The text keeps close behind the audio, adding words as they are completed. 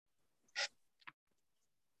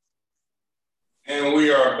And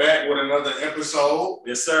we are back with another episode.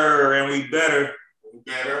 Yes, sir. And we better.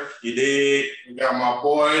 You did. We got my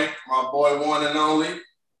boy one and only.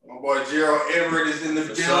 My boy Gerald Everett is in the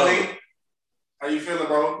building. Sure. How you feeling,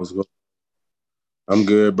 bro? What's going on? I'm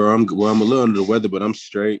good, bro. I'm a little under the weather, but I'm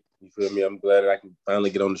straight. You feel me? I'm glad that I can finally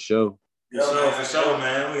get on the show. Yeah, for sure,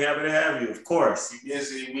 man. We happy to have you, of course.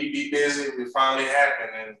 We be busy. It finally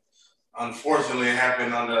happened, and unfortunately, it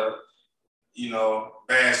happened under,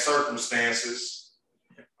 bad circumstances.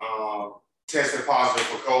 Tested positive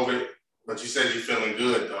for COVID, but you said you're feeling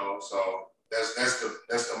good though, so that's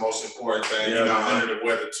the most important thing. Yeah, you're not under the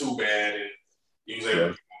weather too bad, and you was able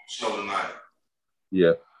to show tonight.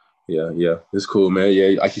 Yeah. It's cool, man.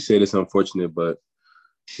 Yeah, like you said, it's unfortunate, but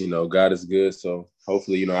God is good. So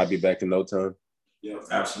hopefully, I'll be back in no time. Yeah,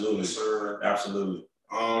 absolutely, sir. Absolutely.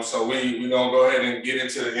 So we're gonna go ahead and get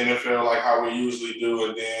into the NFL like how we usually do,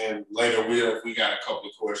 and then later if we got a couple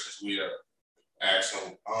of questions, we'll ask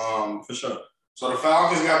them. For sure. So the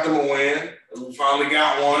Falcons got them a win. We finally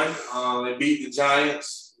got one. They beat the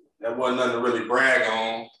Giants. That wasn't nothing to really brag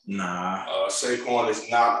on. Nah. Saquon is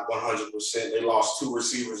not 100%. They lost two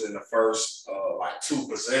receivers in the first, two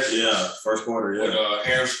possessions. Yeah, first quarter, with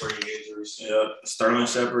hamstring injuries. Yeah, Sterling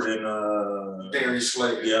Shepard and Darius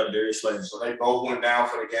Slayton. Yeah, Darius Slayton. So they both went down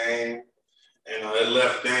for the game. And it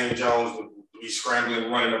left Daniel Jones to be scrambling,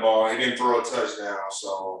 running the ball. He didn't throw a touchdown.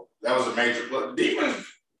 So that was a major blow. Defense,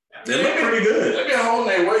 they look pretty good. They've been holding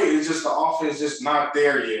their weight. It's just the offense just not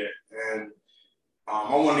there yet. And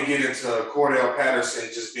I want to get into Cordell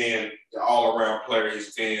Patterson just being the all-around player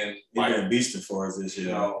he's been. He's been beasting for us this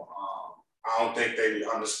year. I don't think they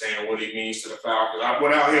understand what he means to the Falcons.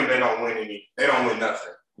 Without him, they don't win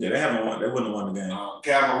nothing. Yeah, they haven't won. They wouldn't have won the game.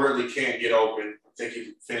 Calvin Ridley can't get open. I think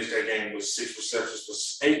he finished that game with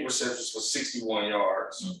 8 receptions for 61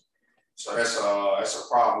 yards. Mm. So that's a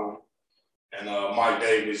problem. And Mike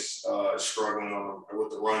Davis struggling with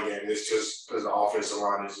the run game. It's just because the offensive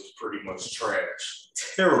line is just pretty much trash.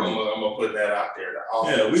 Terrible. I'm gonna put that out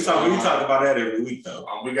there. We talk about that every week though.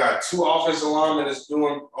 We got two offensive linemen that's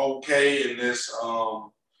doing okay in this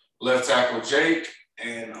left tackle Jake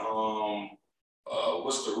and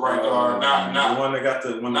what's the right guard? Not the one that got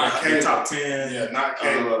the top 10. Yeah, not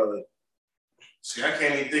Caleb. See, I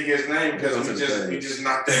can't even think of his name because we just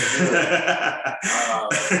not that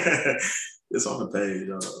good. It's on the page.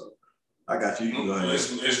 I got you. You can go ahead.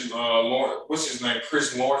 It's what's his name?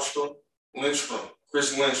 Chris Lindstrom.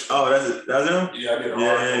 Chris Lindstrom. Oh, that's him? Yeah, I did.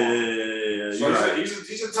 Yeah. So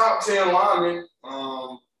he's a top 10 lineman,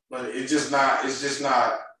 but it's just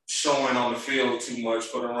not showing on the field too much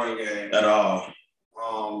for the run game at all.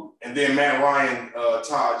 And then Matt Ryan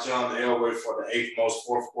tied John Elway for the 8th most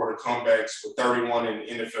fourth quarter comebacks with 31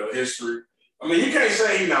 in NFL history. I mean, you can't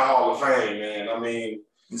say he's not Hall of Fame, man. I mean,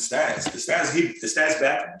 the stats back him. The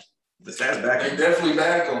stats back him. They definitely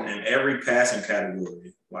back him in every passing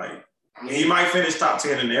category. He might finish top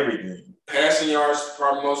 10 in everything. Passing yards,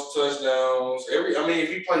 probably most touchdowns. If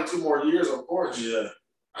he played 2 more years, of course. Yeah.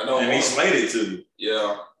 I know. And he's slated to.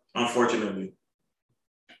 Yeah. Unfortunately.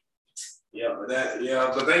 Yeah, but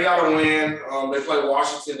they got to win. They play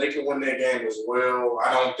Washington. They can win that game as well.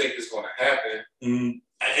 I don't think it's going to happen.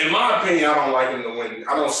 Mm-hmm. In my opinion, I don't like them to win.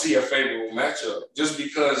 I don't see a favorable matchup just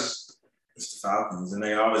because it's the Falcons, and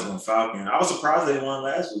they always win Falcons. I was surprised they won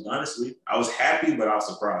last week, honestly. I was happy, but I was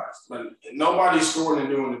surprised. But nobody's scoring and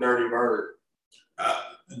doing the dirty bird.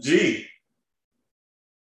 This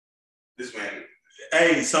man.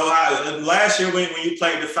 Hey, so last year when you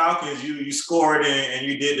played the Falcons, you scored and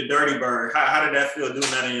you did the dirty bird. How did that feel doing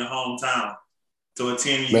that in your hometown to a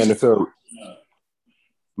team?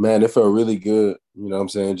 Man, it felt really good. You know what I'm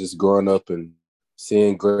saying? Just growing up and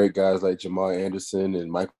seeing great guys like Jamal Anderson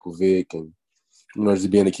and Michael Vick and, just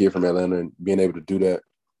being a kid from Atlanta and being able to do that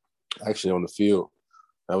actually on the field,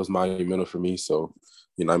 that was monumental for me. So,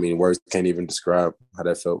 words can't even describe how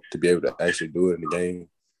that felt to be able to actually do it in the game.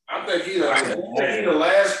 I think he's the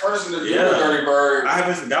last person to do the dirty bird.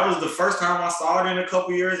 That was the first time I saw it in a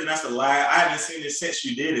couple years, and that's the last. I haven't seen it since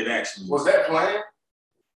you did it, actually. Was that planned?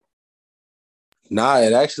 Nah,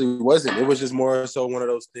 it actually wasn't. It was just more so one of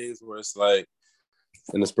those things where it's like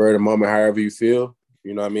in the spur of the moment, however you feel,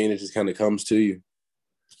 it just kind of comes to you.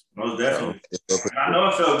 Most definitely. I know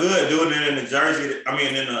it felt good doing it in the jersey.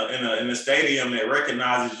 In the stadium that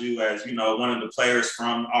recognizes you as, one of the players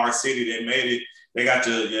from our city that made it. They got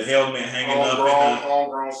your helmet hanging up in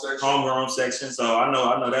the homegrown section. So I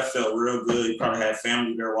know that felt real good. You probably had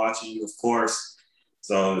family there watching you, of course.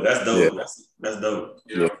 So that's dope. Yeah. That's dope.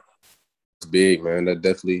 Yeah. It's big, man. That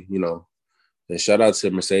definitely, and shout out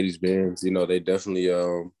to Mercedes-Benz. They definitely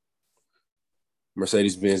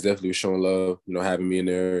Mercedes-Benz definitely was showing love, having me in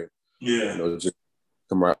there. Yeah. Just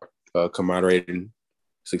camaraderie,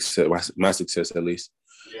 success, my success at least.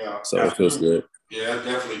 Yeah. So it feels good. Yeah,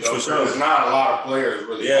 definitely dope. For sure. There's not a lot of players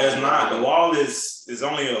really. Yeah, it's not. The wall is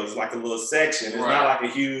only it's like a little section. It's not like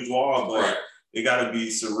a huge wall, but it got to be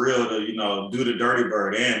surreal to do the Dirty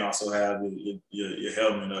Bird and also have your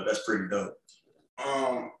helmet up. That's pretty dope.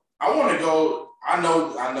 I want to go. I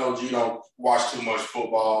know you don't watch too much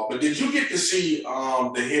football, but did you get to see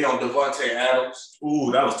the hit on Davante Adams?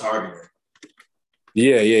 Ooh, that was targeted.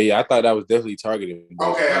 Yeah. I thought that was definitely targeted.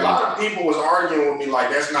 Okay, a lot of people was arguing with me like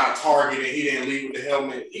that's not targeted. He didn't lead with the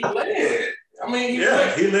helmet. He led. I mean, he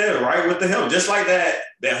led right with the helmet, just like that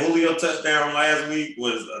Julio touchdown last week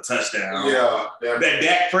was a touchdown. Yeah, that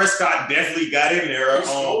Dak Prescott definitely got in there. He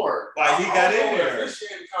scored. Like he got in there. The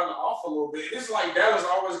officiating kind of off a little bit. It's like Dallas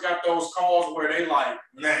always got those calls where they like,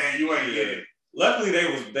 man, you ain't get it. Luckily,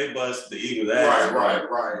 they bust the Eagles' ass.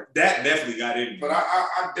 Right. Dak definitely got in there. But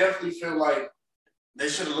I definitely feel like they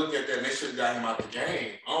should have looked at that and they should have got him out the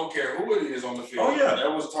game. I don't care who it is on the field. Oh, yeah. That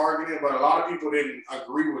was targeted, but a lot of people didn't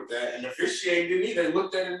agree with that. And the officiating didn't either. They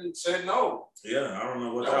looked at it and said no. Yeah, I don't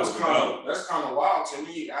know what that was about. That's kind of wild to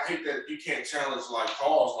me. I hate that you can't challenge like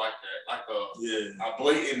calls like that, like a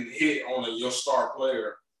blatant hit on your star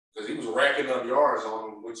player, because he was racking up yards on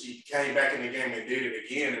him, which he came back in the game and did it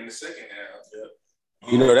again in the second half.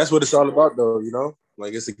 Yeah. That's what it's all about, though.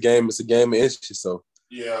 Like it's a game of inches, so.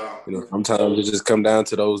 Yeah. Sometimes it just come down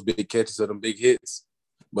to those big catches or them big hits.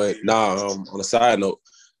 But on a side note,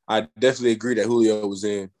 I definitely agree that Julio was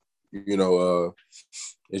in.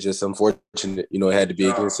 It's just unfortunate, it had to be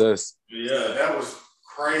against us. Yeah, that was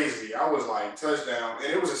crazy. I was like, touchdown.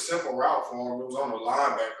 And it was a simple route for him. It was on the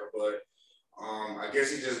linebacker, but I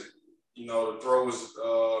guess he just, the throw was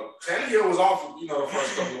Tannehill was off, the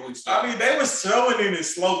first couple of weeks. I mean, they were showing it in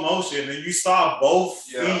slow motion, and you saw both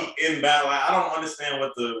feet in battle. Like, I don't understand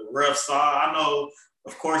what the ref saw. I know,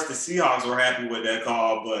 of course, the Seahawks were happy with that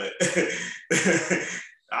call, but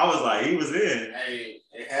I was like, he was in. Hey,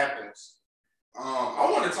 it happens. I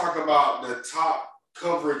want to talk about the top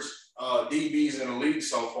coverage DBs in the league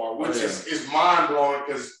so far, which is mind-blowing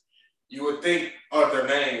because you would think other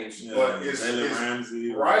names, but it's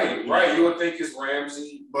Ramsey. Right. You would think it's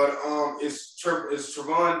Ramsey, but it's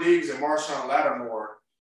Trevon Diggs and Marshawn Lattimore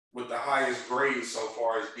with the highest grades so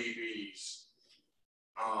far as DBs.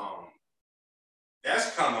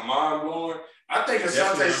 That's kind of mind-blowing. I think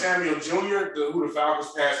Asante Samuel Jr., who the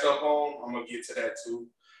Falcons passed up on, I'm going to get to that too.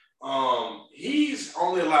 He's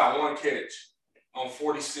only allowed one catch on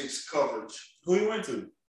 46 coverage. Who he went to?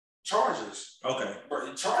 Chargers. Okay.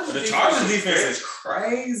 The Chargers defense is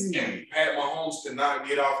crazy. And Pat Mahomes could not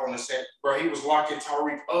get off on the set. Bro, he was locking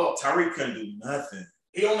Tyreek up. Tyreek couldn't do nothing.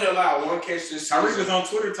 He only allowed one catch this season. Tyreek was on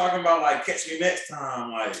Twitter talking about, like, catch me next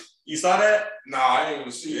time. Like, you saw that? Nah, I didn't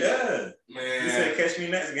even see that. Yeah. Man. He said, catch me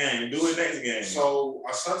next game. Do it next game. So,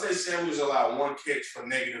 Asante Samuel's allowed one catch for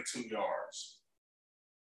 -2 yards.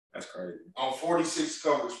 That's crazy. On 46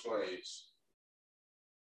 coverage plays.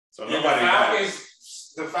 So,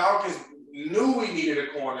 the Falcons knew we needed a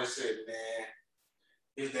corner. Said, man,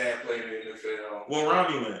 his dad played in the NFL. What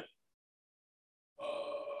round he went?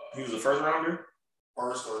 He was a first rounder?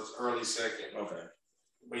 First or early second. Okay.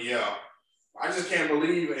 But yeah, I just can't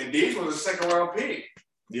believe, and Diggs was a second round pick.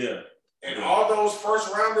 Yeah. And all those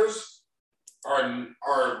first rounders are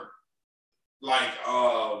like,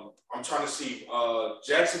 I'm trying to see,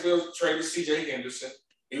 Jacksonville traded C.J. Henderson.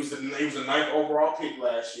 He was the 9th overall pick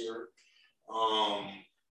last year.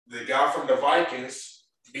 The guy from the Vikings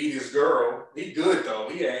beat his girl. He good though.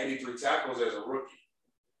 He had 83 tackles as a rookie.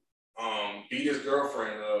 Beat his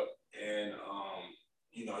girlfriend up, and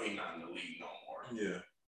he's not in the league no more. Yeah.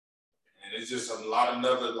 And it's just a lot of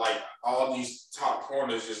all these top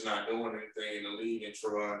corners just not doing anything in the league. And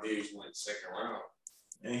Trevon Diggs went second round.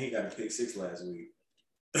 And he got a pick 6 last week.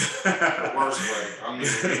 The worst way. I mean,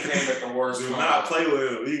 he came at the worst. Do not play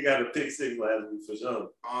with him. He got a pick 6 last week for sure.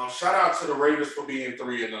 Shout out to the Raiders for being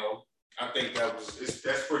 3-0. I think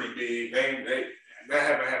that's pretty big. That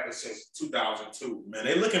haven't happened since 2002. Man,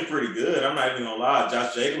 they looking pretty good. I'm not even gonna lie.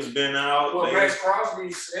 Josh Jacobs been out. Well, Max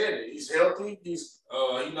Crosby said it. He's healthy. He's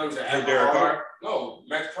he's an athlete. No,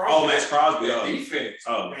 Max Crosby. Oh, Max Crosby. Defense.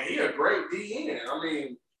 Oh, man, he a great DN. I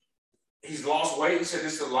mean, he's lost weight. He said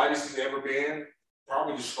this is the lightest he's ever been.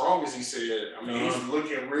 Probably the strongest, he said. I mean, he's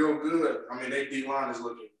looking real good. I mean, their D-line is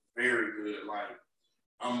looking very good. Like,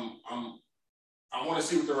 I want to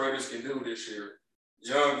see what the Raiders can do this year.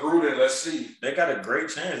 John Gruden, let's see. They got a great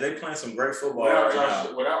chance. They playing some great football right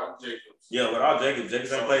now. Without Jacobs. Yeah, without Jacobs.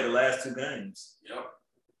 Jacobs ain't played the last 2 games. Yep.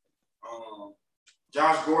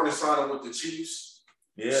 Josh Gordon signed up with the Chiefs.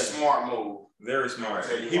 Yeah. Smart move. Very smart.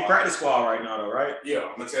 He practice squad right now, though, right? Yeah,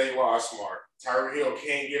 I'm going to tell you why it's smart. Tyreek Hill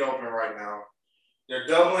can't get open right now. They're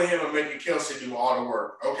doubling him and making Kelce do all the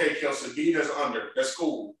work. Okay, Kelce, beat us under. That's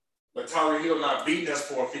cool. But Tyreek Hill not beating us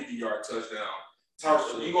for a 50-yard touchdown.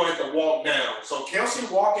 You're going to have to walk down. So Kelce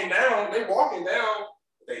walking down, they walking down,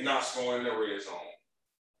 they not scoring the red zone.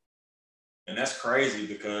 And that's crazy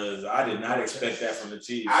because I did not expect that from the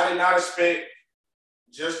Chiefs. I did not expect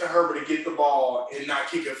Justin Herbert to get the ball and not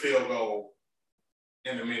kick a field goal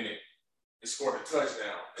in a minute and score a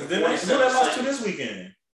touchdown. Because then who they lost to this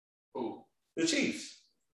weekend? Who? The Chiefs.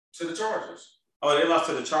 To the Chargers. Oh, they lost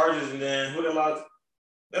to the Chargers, and then who they lost?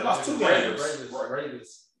 They lost 2 games.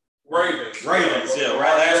 Ravens, yeah.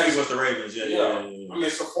 Right. Last week was the Ravens. Yeah. I mean,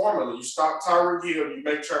 it's a formula. You stop Tyreek Hill, you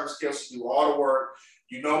make Travis Kelce do all the work.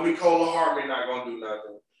 You know Mecole Hardman not going to do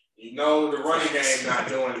nothing. You know the running game not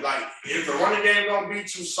doing. Like, if the running game going to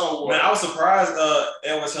beat you, so what? Man, I was surprised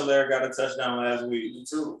Edwards-Helaire got a touchdown last week. Me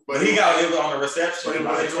too. But he got it on the reception. But it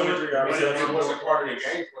wasn't part of the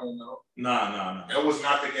game plan, though. No. That was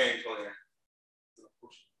not the game plan.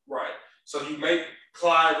 Right. So you make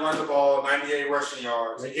Clyde run the ball, 98 rushing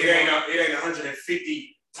yards. It ain't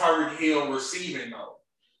 150 Tyreek Hill receiving, though.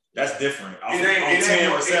 That's different. It ain't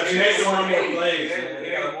 10 receptions. It ain't 180 plays.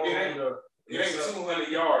 It ain't 200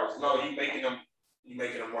 yards. No, you making them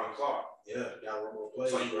run clock. Yeah, got one more play.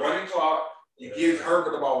 So you running clock. You give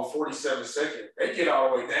Herbert the ball with 47 seconds. They get all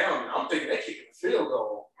the way down. I'm thinking they kicking the field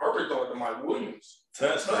goal. Herbert throwing to Mike Williams.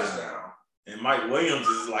 Touchdown. And Mike Williams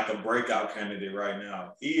is like a breakout candidate right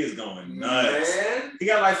now. He is going nuts. Man. He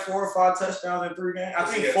got like 4 or 5 touchdowns in 3 games. I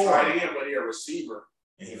think he's 4. Tight end, but he's a receiver.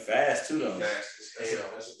 And he's fast too, though. That's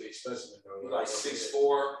a big specimen, though. He's like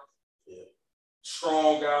 6'4". Yeah.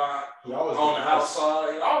 Strong guy. He always on the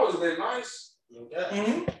outside. He always been nice.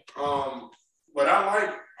 Mm-hmm. But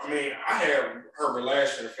I had Herbert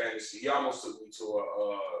last year in fantasy. He almost took me to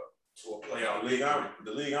a playoff league.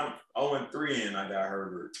 The league I'm 0-3 in. I got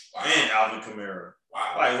Herbert and Alvin Kamara.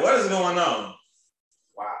 Wow. Like, what is going on?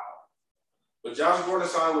 Wow. But Josh Gordon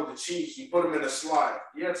signed with the Chiefs. You put him in the slot.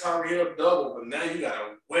 Yeah, Tyreek Hill double, but now you got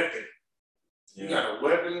a weapon. Yeah. You got a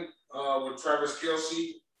weapon with Travis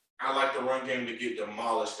Kelce. I like the run game to get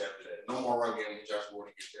demolished after that. No more run game when Josh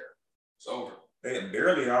Gordon gets there. It's over. They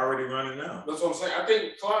barely already running now. That's what I'm saying. I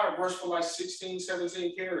think Clyde rushed for like 16,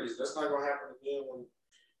 17 carries. That's not going to happen again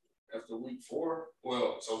after week 4.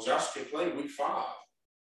 Well, so Josh can play week 5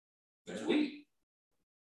 next week.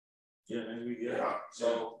 Yeah, next week, yeah.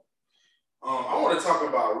 So I want to talk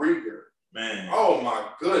about Reagor. Man. Oh, my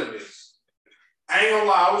goodness. I ain't going to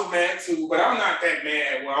lie. I was mad too, but I'm not that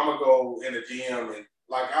mad when I'm going to go in the DM and,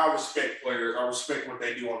 like, I respect players. I respect what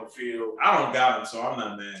they do on the field. I don't got them, so I'm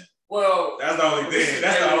not mad. Well, that's the only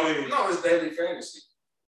thing. No, it's daily fantasy.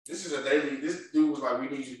 This dude was like, we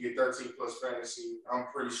need you to get 13 plus fantasy. I'm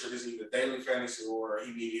pretty sure this is either daily fantasy or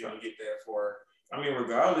he needed him to get that for. I mean,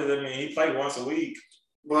 regardless, he played once a week.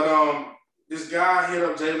 But this guy hit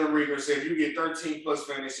up Jalen Reagor and said, if you get 13 plus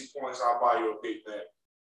fantasy points, I'll buy you a Big Mac.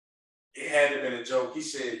 It had to have been a joke. He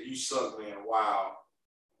said, you suck, man. Wow.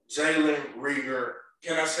 Jalen Reagor.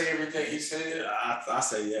 Can I say everything he said? I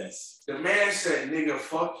say yes. The man said, nigga,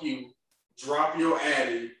 fuck you. Drop your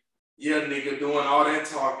addy. Yeah, nigga, doing all that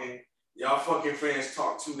talking. Y'all fucking fans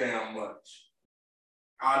talk too damn much.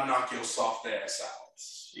 I'll knock your soft ass out.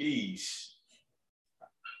 Sheesh.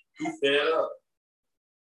 He fed up.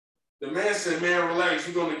 The man said, man, relax.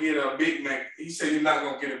 You're going to get a Big Mac. He said, you're not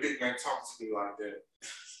going to get a Big Mac talking to me like that.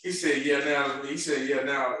 He said, yeah,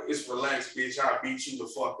 now it's relaxed, bitch. I'll beat you the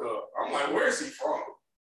fuck up. I'm like, where is he from?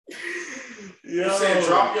 He said,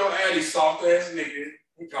 drop your addy, soft ass nigga.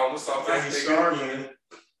 He called him soft ass nigga.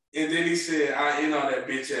 And then he said, I end on that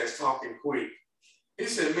bitch ass talking quick. He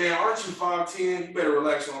said, man, aren't you 5'10"? You better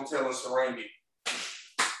relax when I'm telling Serengeti.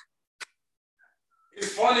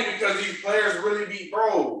 It's funny because these players really be,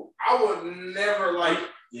 bro. I would never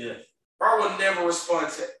I would never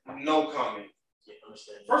respond to no comment.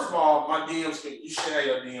 First of all, my DMs you should have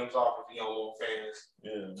your DMs off if you don't want fans.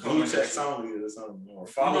 Yeah, blue checks only or something, or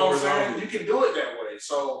followers only. You can do it that way.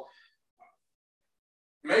 So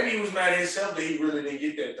maybe he was mad at himself that he really didn't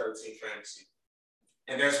get that 13 fantasy,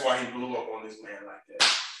 and that's why he blew up on this man like that.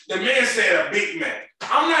 The man said a Big Mac.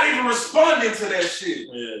 I'm not even responding to that shit.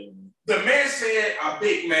 Yeah. The man said a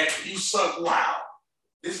Big Mac. You suck. Wow.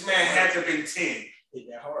 This man had to have been 10. Hit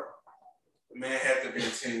that hard. The man had to have been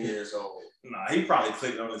 10 years old. Nah, he probably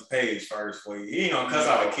clicked on his page first for you. He ain't gonna cuss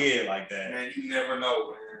out a kid like that. Man, you never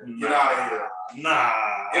know, man. Get out of here. Nah,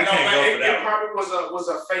 it probably was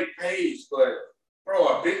a fake page, but bro,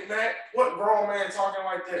 a Big Mac? What grown man talking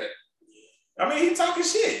like that? I mean, he talking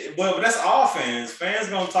shit. But that's all fans. Fans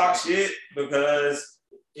gonna talk shit because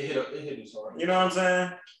It hit his heart. you know what I'm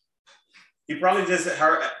saying? He probably just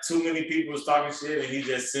heard too many people was talking shit and he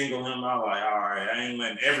just singled him out like, all right, I ain't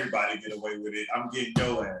letting everybody get away with it. I'm getting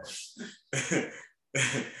your ass.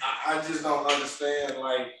 I just don't understand.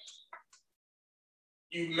 Like,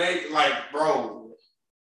 you make, like, bro,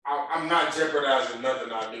 I'm not jeopardizing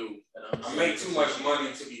nothing I do. I make too much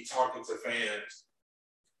money to be talking to fans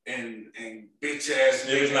and bitch ass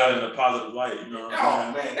It was not in a positive light, you know what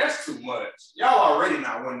I'm saying? Man, that's too much. Y'all already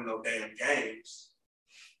not winning no damn games.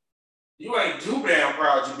 You ain't too damn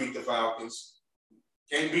proud you beat the Falcons.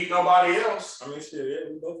 Can't beat nobody else. I mean, shit,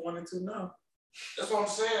 yeah, we both 1-2 now. That's what I'm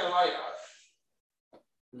saying. Like,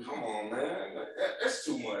 come on, man. Like, that's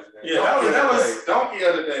too much, man. Yeah, that was donkey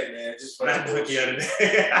of the day, man. Just for that that donkey of bullshit. the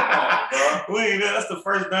day. Come on, bro. That's the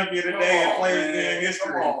first donkey of the day in players game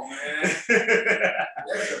history. Come on, man.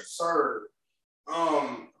 That's absurd.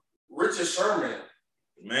 Richard Sherman.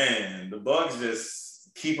 Man, the Bucks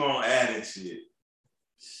just keep on adding shit.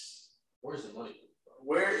 Where's the money?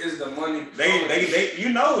 Where is the money? They you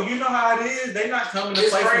know how it is. They not coming to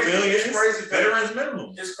play for billions. It's crazy. Veterans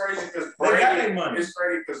minimum. It's crazy because They got their money. It's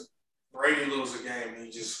crazy because Brady lose a game.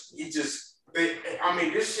 I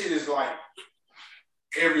mean, this shit is like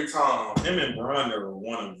every time. Him and Bron are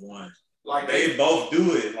 1 of 1. Like they both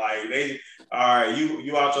do it. Like they, all right,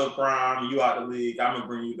 you out your prime, you out the league. I'm gonna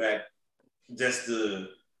bring you back just to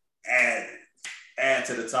add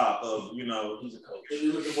to the top of, you know, he's a coach.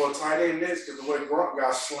 You're looking for a tight end next because the way Gronk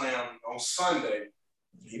got slammed on Sunday.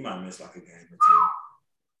 He might miss like a game or two.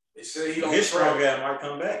 They say he His strong guy might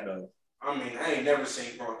come back though. I mean, I ain't never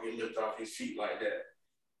seen Gronk get lifted off his feet like that.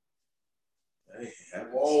 Hey, it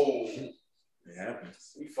happens. Whoa. It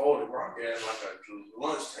happens. He folded Gronk ass like a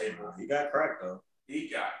lunch table. He got cracked though. He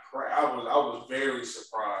got cracked. I was very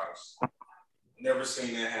surprised. Never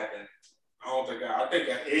seen that happen. I think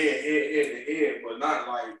a head, but not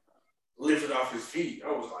like lifted off his feet. I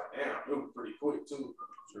was like, damn, it was pretty quick too.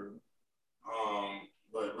 True.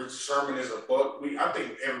 But Richard Sherman is a buck. I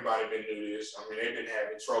think everybody been through this. I mean, they've been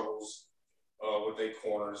having troubles with their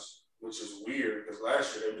corners, which is weird because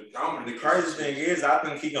last year they've been dominant. The crazy thing is, I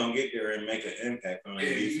think he's gonna get there and make an impact on the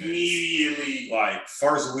defense. Immediately. Like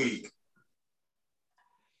first week.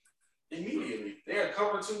 Immediately. They're a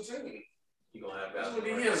cover 2 team. He gonna have That's what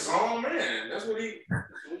he is, zone man. That's what he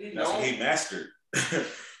mastered.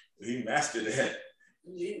 He mastered that.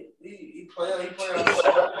 He played on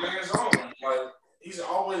man zone. Like he's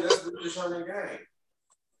always that's the determined game.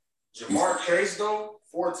 Jamar Chase though,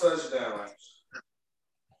 4 touchdowns,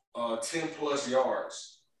 10 plus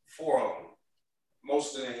yards, 4 of them,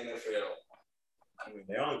 most in the NFL. I mean,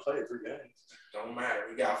 they only played 3 games. Don't matter.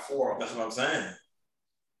 He got 4 of them. That's what I'm saying.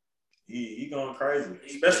 He going crazy,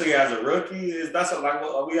 especially as a rookie. That's like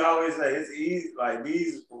what we always say. It's easy. Like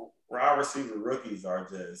these wide receiver rookies are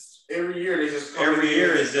just every year is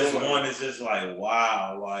just one. It's just like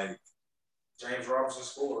wow. Like James Robinson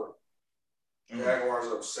scored. Jaguars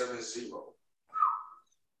up 7-0.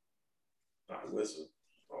 Not a whistle.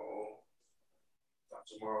 Oh, thought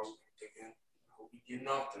tomorrow's thinking. I hope he's getting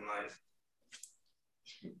off tonight.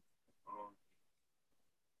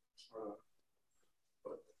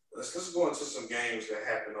 Let's go into some games that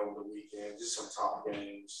happened over the weekend. Just some top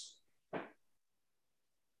games.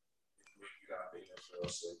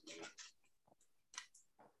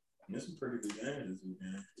 There's some pretty good games this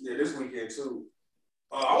weekend. Yeah, this weekend too.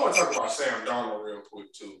 I want to talk about Sam Darnold real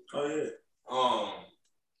quick too. Oh yeah.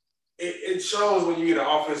 It shows when you get an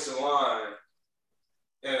offensive line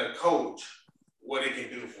and a coach what it can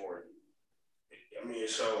do for you. I mean, it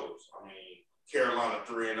shows. I mean, Carolina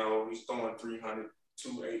 3-0. He's throwing 300,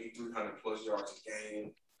 280, 300 plus yards a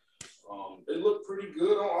game. They look pretty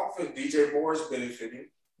good on offense. DJ Moore is benefiting.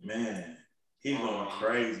 Man, he's going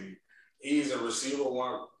crazy. He's a receiver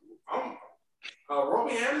one.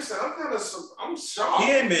 Robbie Anderson, I'm shocked.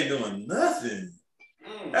 He ain't been doing nothing.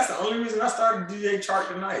 That's the only reason I started DJ Chark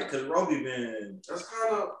tonight, because Roby been that's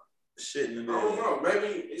kind of shitting in I don't know. Maybe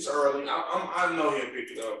it's early. I know he'll pick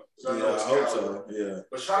it up. I hope so. Yeah.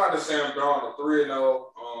 But shout out to Sam Darnold, 3-0.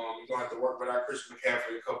 You're gonna have to work without Christian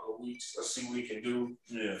McCaffrey a couple of weeks. Let's see what he can do.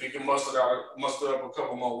 Yeah. If he can muster up a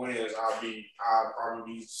couple more wins, I'll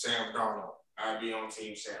probably be Sam Darnold. I'd be on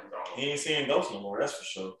team Sam Darnold. He ain't seeing ghosts no more, that's for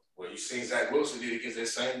sure. Well, you seen Zach Wilson did against that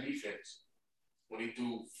same defense when he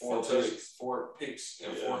threw 4 picks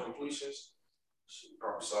and 4 completions. She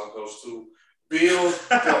probably saw those too. Bills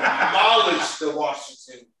demolished the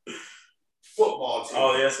Washington football team.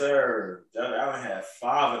 Oh yes, sir. Allen had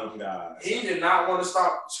 5 of them guys. He did not want to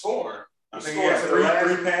stop scoring. I think he had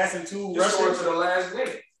 3 passes and 2 rushes. He scored to rushes. the last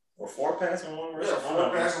minute. Or 4 passing, 1 rushing. Yeah,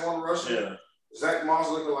 4 passing, 1 rushing. Yeah. Zach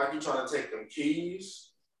Moss looking like he's trying to take them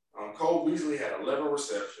keys. Cole Beasley had 11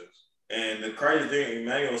 receptions. And the crazy thing,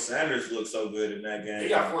 Emmanuel Sanders looked so good in that game. He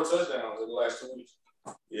got 4 touchdowns in the last 2 weeks.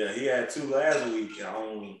 Yeah, he had 2 last week.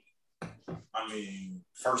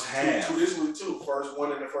 First half. 2 this week too. First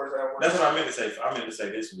one in the first half. That's what I meant to say. I meant to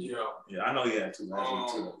say this week. Yeah. Yeah, I know he had 2 last week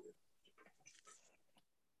too.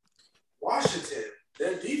 Washington,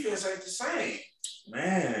 their defense ain't the same.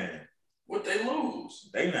 Man. What they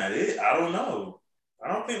lose? They not it. I don't know. I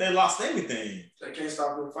don't think they lost anything. They can't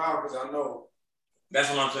stop them foul because I know. That's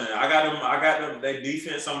what I'm saying. I got them. Their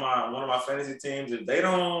defense on one of my fantasy teams. If they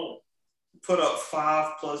don't put up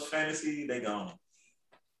 5+ fantasy, they gone.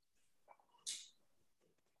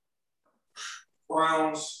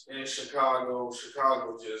 Browns in Chicago.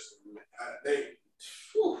 Chicago just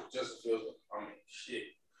just feels. Shit.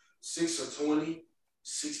 6 of 20,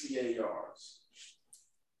 68 yards.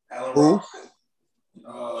 Allen Robinson.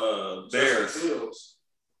 Bears. Fields.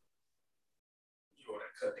 You want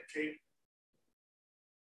to cut the cake?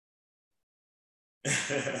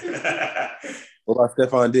 What about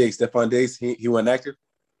Stephon Diggs? Stephon Diggs, he went active?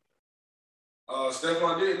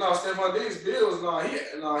 Stephon Diggs, Bills,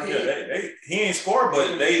 he ain't scored,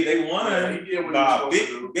 but they won by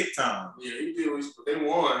big time. Yeah, he did. They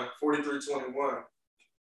won 43-21.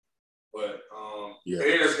 But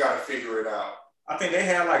Bears got to figure it out. I think they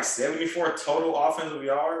had like 74 total offensive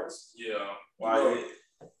yards. Yeah.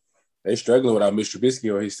 They struggling without Mr.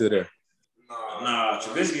 Trubisky, or he's still there? Nah,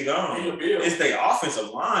 Trubisky gone. It's their offensive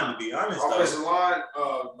line, to be honest. Offensive line,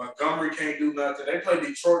 Montgomery can't do nothing. They play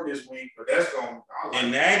Detroit this week, but that's going to –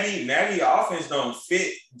 And Nagy offense don't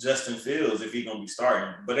fit Justin Fields if he's going to be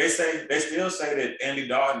starting. But they still say that Andy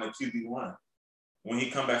Dalton the QB1 when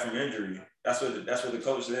he come back from injury. That's what the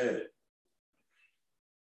coach said.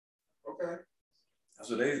 Okay. That's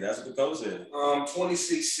what the coach said.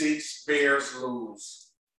 26-6, Bears lose.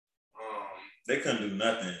 They couldn't do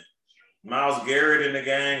nothing. Myles Garrett in the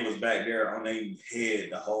game was back there on their head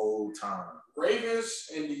the whole time.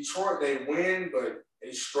 Ravens in Detroit, they win, but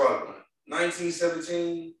they struggling.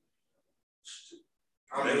 19-17.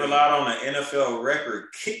 They relied on the NFL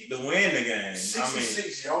record kick to win the game.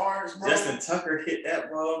 66 yards, bro. Justin Tucker hit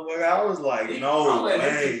that motherfucker. I was like, no way.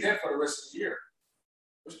 way. He that for the rest of the year.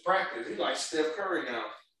 It's practice. He like Steph Curry now.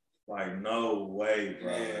 Like, no way,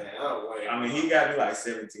 bro. Yeah, no way. I mean, he got me like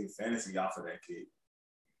 17 fantasy off of that kick.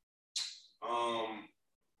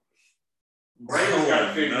 Ravens got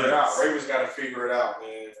to figure it out. Ravens got to figure it out,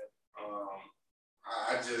 man.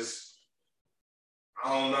 I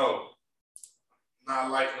don't know.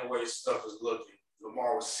 Not liking the way stuff is looking.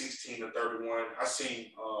 Lamar was 16-31. I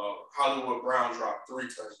seen Hollywood Brown drop 3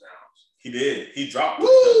 touchdowns. He did. He dropped 3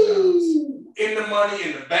 touchdowns. In the money,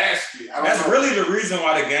 in the basket. That's really the reason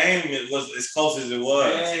why the game was as close as it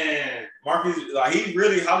was. Man. Marcus, like he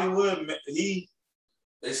really Hollywood. They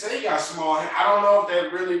say he got small hands. I don't know if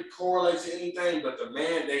that really correlates to anything, but the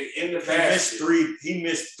man, they in the basket. He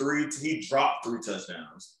missed 3. He dropped 3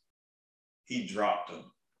 touchdowns. He dropped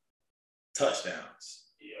them. Touchdowns.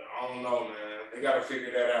 Yeah, I don't know, man. They got to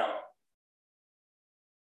figure that out.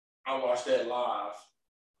 I watched that live.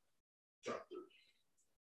 Dropped 3.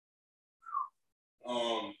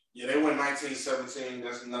 Yeah, they went 19-17.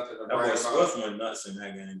 That's nothing to brag about. Swift went nuts in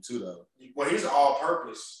that game too, though. Well, he's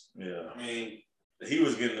all-purpose. Yeah. I mean, he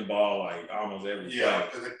was getting the ball like almost every play. Yeah,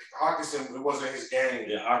 because Hawkinson, it wasn't his game.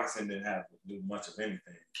 Yeah, Hawkinson didn't have to do much of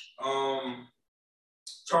anything.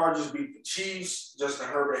 Chargers beat the Chiefs. Justin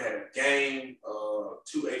Herbert had a game,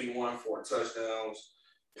 281, 4 touchdowns.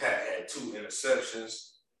 Pat had 2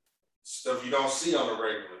 interceptions. Stuff you don't see on the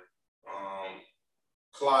regular.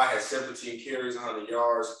 Clyde had 17 carries, 100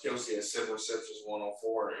 yards. Kelsey had 7 receptions,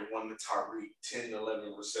 104. And won the Tyreek,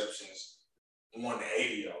 10-11 receptions,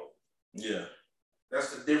 180 though. Yeah. That's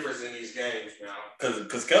the difference in these games now.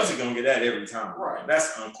 Because Kelsey gonna get that every time. Right.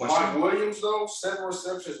 That's unquestionable. Mike Williams, though, 7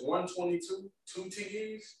 receptions, 122, 2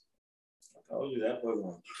 TDs. I told you that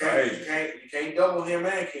was You can't double him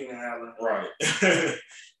and Keenan Allen. Right.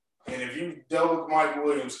 And if you double Mike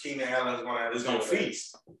Williams, Keenan Allen's going to have it's going to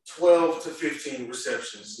feast. 12 to 15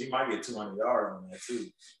 receptions. He might get 200 yards on that,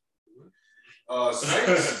 too.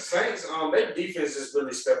 Saints, their defense is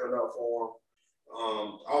really stepping up for them.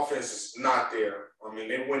 Offense is not there. I mean,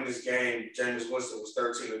 they win this game. Jameis Winston was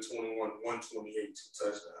 13-21, 128, 2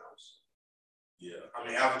 touchdowns. Yeah. I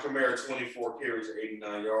mean, Alvin Kamara, 24 carries,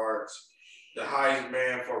 89 yards. The highest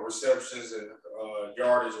man for receptions and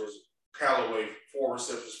yardage was Callaway, 4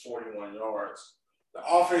 receptions, 41 yards. The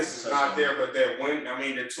offense is not there, but they're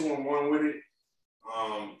 2-1 with it.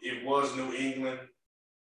 It was New England.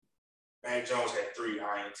 Mac Jones had 3 INT.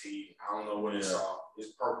 I don't know what he saw.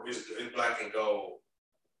 It's purple. It's black and gold.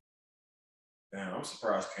 Damn, I'm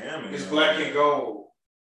surprised Cam. It's black and gold.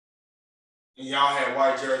 And y'all had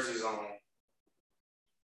white jerseys on.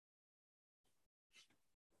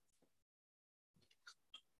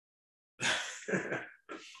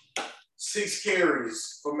 Six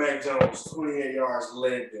carries for Mac Jones, 28 yards,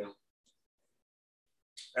 led them.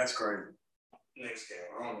 That's crazy. Next game,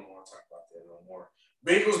 I don't even want to talk about that no more.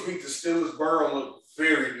 Bengals beat the Steelers. Burrow looked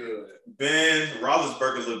very good. Ben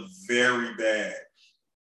Roethlisberger looked very bad.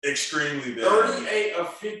 Extremely bad. 38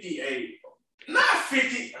 of 58. Not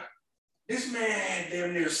 50. This man had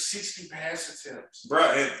damn near 60 pass attempts.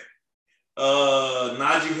 Bro, and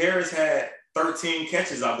Najee Harris had 13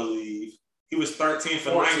 catches, I believe. He was 13 for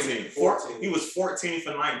 19. 14. He was 14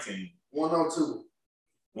 for 19. 102.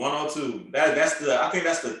 102. I think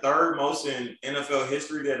that's the third most in NFL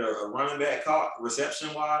history that a running back caught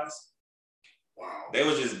reception wise. Wow. They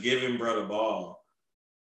was just giving bro the ball.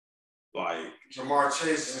 Like Jamar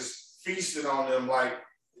Chase just feasted on them like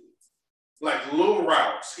little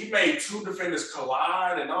routes. He made 2 defenders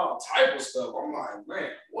collide and all type of stuff. I'm like,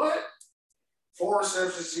 man, what? 4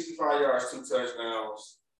 receptions, 65 yards, 2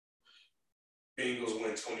 touchdowns. Bengals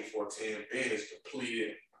win 24-10. Ben is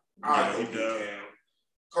depleted. I beat Cam.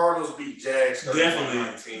 Cardinals beat Jags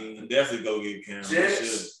 31-19. Definitely go get Cam.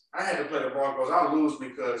 Jets, I had to play the Broncos. I lose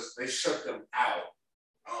because they shut them out.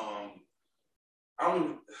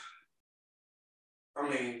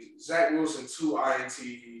 Zach Wilson, 2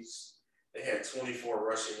 INTs. They had 24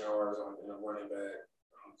 rushing yards in a running back.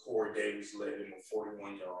 Corey Davis led them with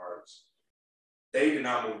 41 yards. They did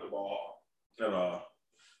not move the ball at all.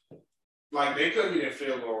 Like, they couldn't get in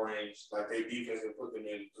field goal range. Like, their defense had put them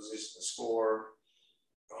in position to score.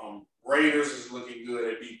 Raiders is looking good.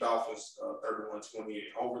 They beat Dolphins 31-28 in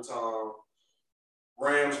overtime.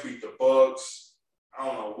 Rams beat the Bucks. I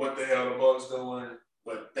don't know what the hell the Bucks doing,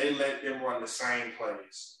 but they let them run the same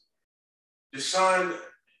plays. Deshaun,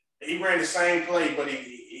 he ran the same play, but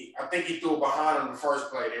I think he threw it behind him the first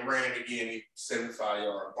play. They ran it again,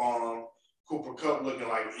 75-yard bomb. Cooper Kupp looking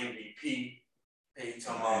like MVP. Hey, you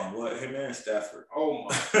talking about what? Him and Stafford. Oh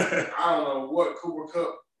my! I don't know what Cooper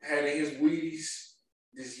Kupp had in his Wheaties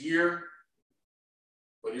this year,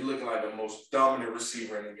 but he looking like the most dominant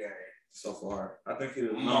receiver in the game so far. I think he's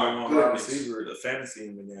the number 1 receiver, the fantasy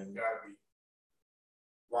in the game. Gotta be.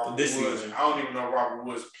 Robert this Woods. season. I don't even know Robert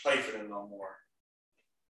Woods play for them no more.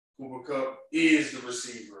 Cooper Kupp is the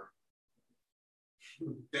receiver.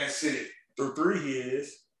 That's it. Through 3 he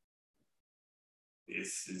is.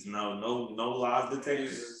 It's no lies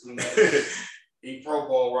detected. He Pro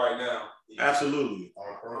Bowl right now. Absolutely.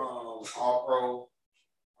 All Pro.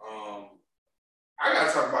 I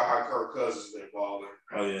gotta talk about how Kirk Cousins been balling.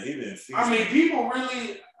 Oh yeah, he been feasting. I mean, people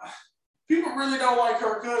really don't like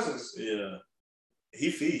Kirk Cousins. Yeah,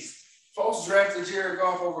 he feasts. Folks drafted Jared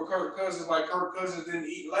Goff over Kirk Cousins like Kirk Cousins didn't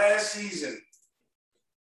eat last season.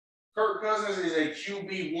 Kirk Cousins is a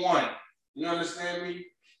QB1. You understand me?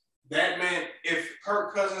 That man, if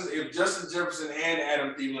Justin Jefferson and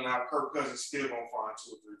Adam Thielen out, Kirk Cousins still gonna find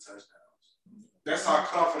 2 or 3 touchdowns. That's how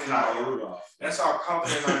confident I am. That's how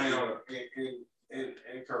confident I am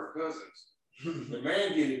in Kirk Cousins. The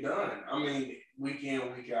man get it done. I mean, week in,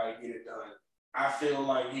 week out, get it done. I feel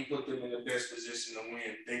like he put them in the best position to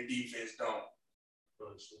win. Their defense don't.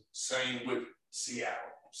 Same with Seattle.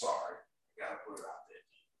 I'm sorry. Gotta put it out there.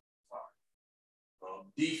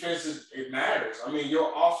 Defense, it matters. I mean,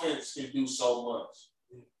 your offense can do so much.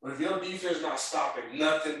 But if your defense not stopping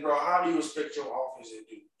nothing, bro, how do you expect your offense to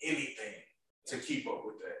do anything to keep up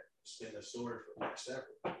with that? It's been a story for Matt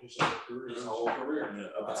Stafford. His whole career.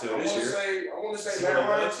 Yeah, up until this year. I want to say Matt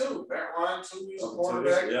Ryan, too. Matt Ryan, too. He's a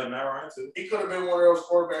quarterback. Yeah, Matt Ryan, too. He could have been one of those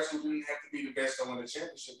quarterbacks who didn't have to be the best to win the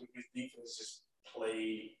championship if his defense just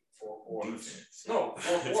played 4 quarters. Defense. No,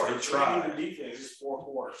 4 quarters. They tried. The defense is 4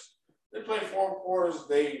 quarters. They play 4 quarters.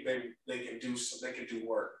 They can do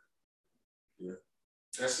work. Yeah,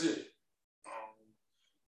 that's it.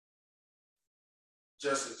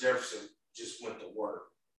 Justin Jefferson just went to work.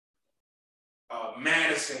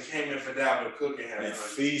 Madison came in for Dalvin Cook and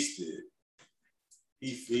feasted.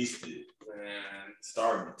 He feasted. Man,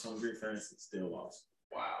 starting 23 fantasy, still lost.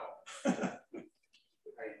 Wow.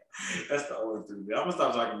 That's the only 3. I'm gonna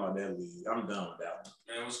stop talking about that league. I'm done with that one.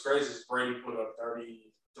 Man, it was crazy. Brady put up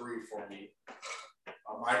 33 for me.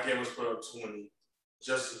 Mike Evans put up 20.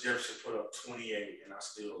 Justin Jefferson put up 28, and I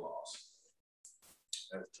still lost.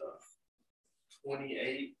 That's tough.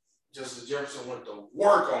 28. Justin Jefferson went to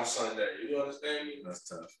work on Sunday. You understand me? That's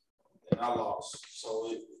tough. And I lost.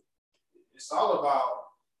 So it's all about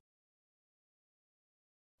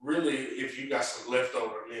really, if you got some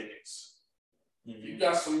leftover minutes. If you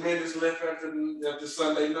got some minutes left after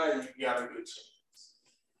Sunday night, you got a good chance.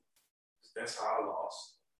 That's how I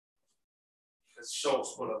lost. Because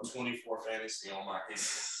Schultz put up 24 fantasy on my head.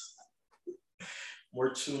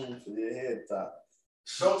 More tune for your head top.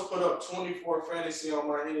 Schultz put up 24 fantasy on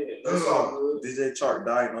my head. That's all good. DJ Chark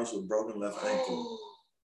diagnosed with broken left ankle.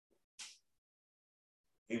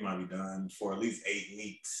 He might be done for at least 8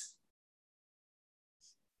 weeks.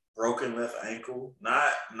 Broken left ankle,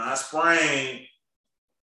 not sprained.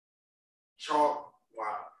 Chark,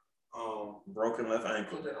 wow. Broken left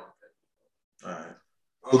ankle. Put that on. All right.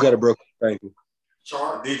 Who got a broken ankle?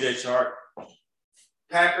 Chark. DJ Chark.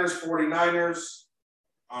 Packers, 49ers.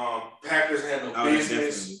 Packers had no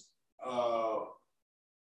business.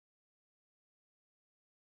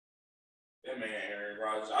 That man, Aaron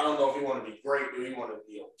Rodgers. I don't know if he want to be great. Do he want to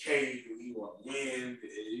be okay? Do he want to win? Do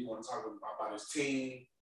he want to talk about his team?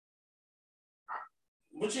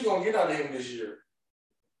 What you gonna get out of him this year?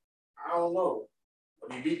 I don't know.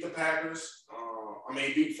 But he beat the Packers.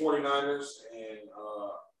 He beat 49ers, and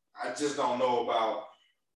I just don't know about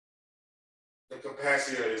the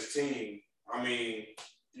capacity of his team. I mean,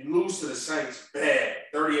 you lose to the Saints bad,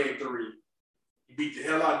 38-3. You beat the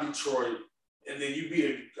hell out of Detroit, and then you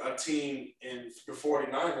beat a team in the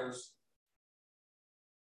 49ers.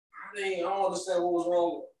 I don't understand what was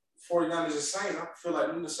wrong with 49ers and Saints. I feel like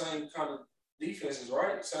they're the same kind of defenses,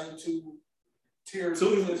 right? Same two tiers.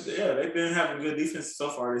 Yeah, they've been having good defense so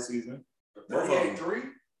far this season.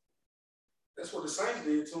 38-3? That's what the Saints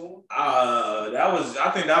did to him.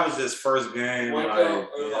 I think that was his first game. Wake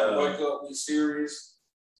up, be serious.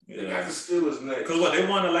 Yeah. They got the Steelers next. Because they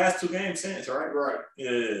won the last 2 games since, right? Right.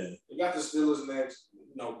 Yeah. They got the Steelers next.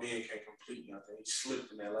 Ben can't complete nothing. He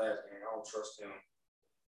slipped in that last game. I don't trust him.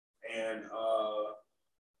 And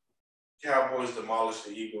Cowboys demolished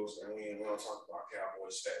the Eagles, and we don't talk about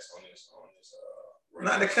Cowboys stats on this.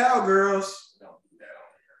 Not the Cowgirls. Don't do that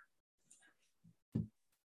on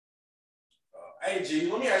here. Hey,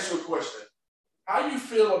 G, let me ask you a question. How you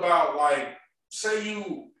feel about say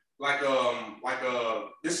you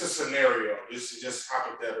this is a scenario. This is just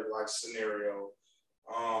hypothetical, scenario.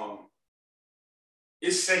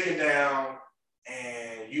 It's second down,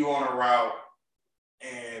 and you on a route,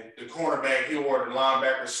 and the cornerback, or the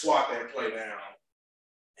linebacker swat that play down,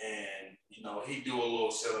 and he do a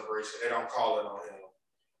little celebration. They don't call it on him,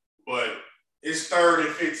 but it's 3rd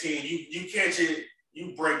and 15. You catch it,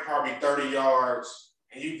 you break probably 30 yards,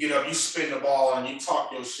 and you get up, you spin the ball, and you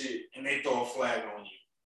talk your shit, and they throw a flag on you.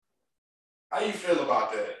 How you feel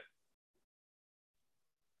about that?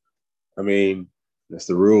 I mean, that's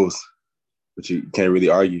the rules, but you can't really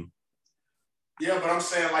argue. Yeah, but I'm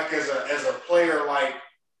saying as a player,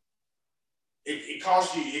 it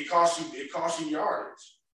costs you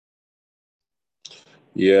yardage.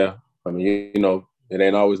 Yeah, I mean, it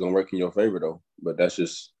ain't always gonna work in your favor though. But that's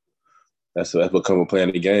what comes with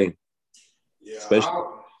playing the game. Yeah, especially.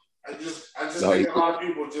 I just think a lot of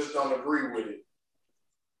people just don't agree with it.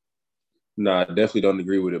 No, I definitely don't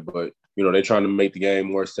agree with it. But they're trying to make the game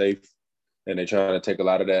more safe, and they're trying to take a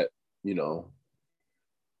lot of that,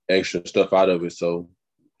 extra stuff out of it. So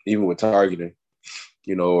even with targeting,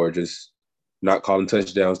 or just not calling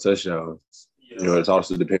touchdowns. Yeah. It's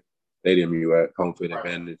also depends on the stadium you at, home field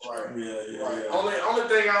advantage. Right. Yeah. Right. Only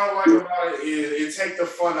thing I don't like about it is it take the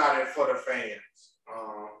fun out of it for the fans.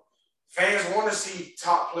 Fans want to see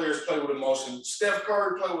top players play with emotion. Steph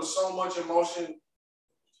Curry played with so much emotion.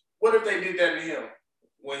 What if they did that to him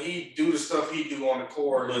when he do the stuff he do on the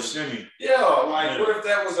court? Little shimmy. Yeah, what if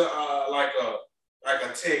that was a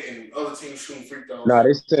tech and other teams shooting free throws? Nah,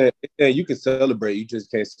 they said you can celebrate. You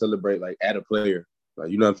just can't celebrate at a player.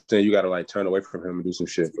 You know what I'm saying? You got to turn away from him and do some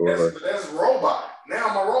shit. That's robot. Now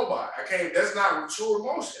I'm a robot. I can't. That's not true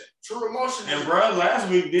emotion. True emotion. And bro, last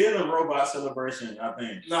week did a robot celebration. I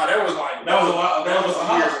think. No, that was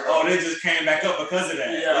Oh, they just came back up because of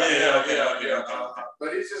that. Yeah.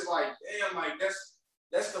 But it's just damn,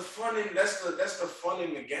 that's the fun in that's the fun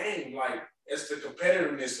in the game. It's the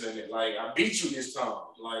competitiveness in it. I beat you this time.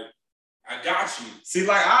 I got you. See,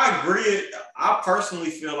 I agree. I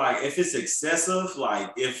personally feel if it's excessive,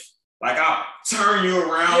 if I turn you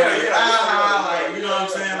around, you know what I'm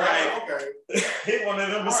saying? Okay. Hit one of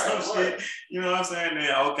them or some shit. You know what I'm saying?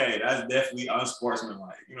 Then okay, that's definitely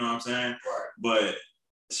unsportsmanlike. You know what I'm saying? Right. But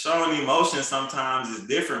showing emotion sometimes is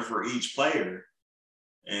different for each player.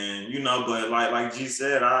 And but like G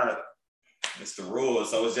said, it's the rules,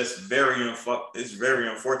 so it's just very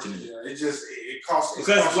unfortunate. Yeah, it costs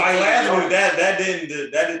because last week they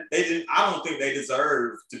didn't. I don't think they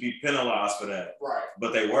deserve to be penalized for that. Right.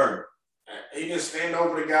 But they were. He didn't stand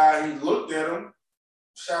over the guy. He looked at him,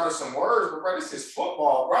 shouted some words, but bro, this is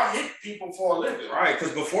football, bro. I hit people for a living. Right,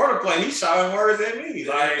 because before the play, he's shouting words at me.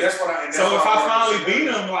 Like, that's what I. So if I finally beat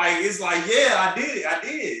him, like, it's like, yeah, I did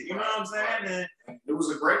it. You know what I'm saying? And it was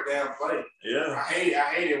a great damn play. Yeah. I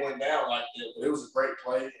hate it went down like that, but it was a great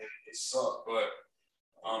play, and it sucked. But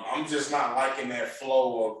I'm just not liking that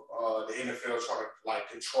flow of the NFL trying to like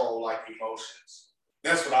control like emotions.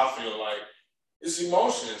 That's what I feel like. It's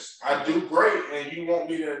emotions. I do great, and you want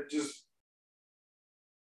me to just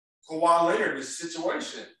Kawhi Leonard this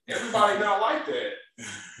situation. Everybody not like that.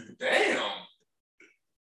 Damn.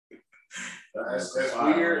 That's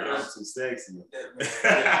weird. That's too sexy.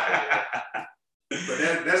 But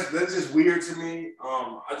that's just weird to me.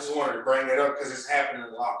 I just wanted to bring it up because it's happening a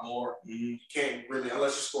lot more. Mm-hmm. You can't really,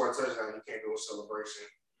 unless you score a touchdown, you can't do a celebration.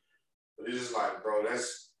 But it's just like, bro,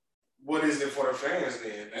 that's what is it for the fans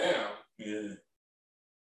then? Damn.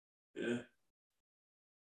 Yeah.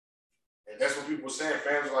 And that's what people are saying.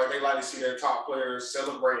 Fans are like, they like to see their top players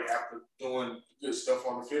celebrate after doing good stuff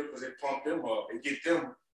on the field because they pump them up. They get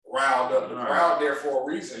them riled up. The crowd there for a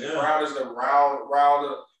reason. The crowd is the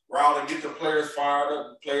rile to get the players fired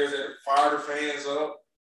up, the players that fire the fans up.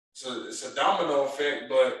 So it's a domino effect,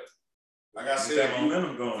 but like I said,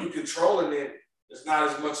 if you controlling it, it's not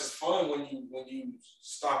as much as fun when you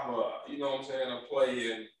stop a, you know what I'm saying, a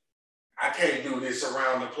play, and I can't do this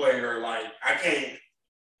around the player. Like I can't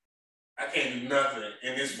do nothing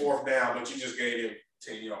in this fourth down, but you just gave him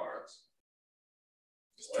 10 yards.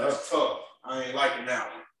 So that's tough. I ain't liking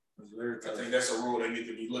that one. It's very tough. I think that's a rule they need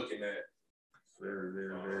to be looking at. Very,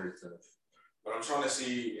 very, very tough. But I'm trying to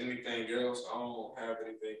see anything else. I don't have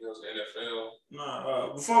anything else in NFL.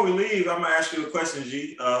 No. Before we leave, I'm gonna ask you a question,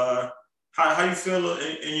 G. How you feel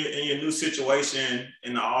in your new situation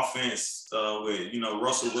in the offense with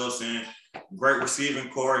Russell Wilson, great receiving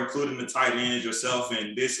core, including the tight ends, yourself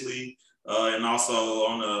and Disley, and also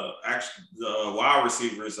on the wide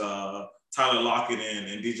receivers, Tyler Lockett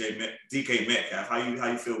and DK Metcalf. How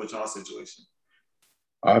you feel with y'all situation?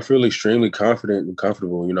 I feel extremely confident and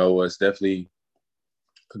comfortable. It's definitely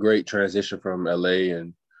a great transition from LA,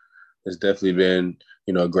 and it's definitely been,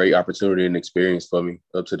 a great opportunity and experience for me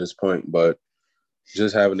up to this point. But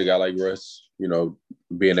just having a guy like Russ,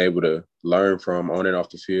 being able to learn from on and off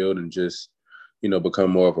the field and just,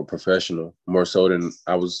 become more of a professional, more so than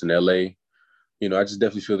I was in LA. I just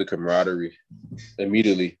definitely feel the camaraderie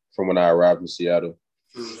immediately from when I arrived in Seattle.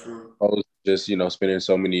 True. I was just, spending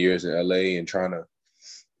so many years in LA and trying to,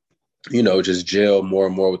 just gel more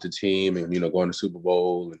and more with the team and, going to Super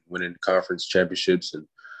Bowl and winning conference championships and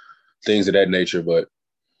things of that nature. But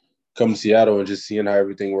coming to Seattle and just seeing how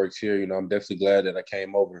everything works here, I'm definitely glad that I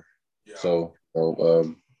came over. Yeah. So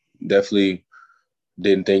definitely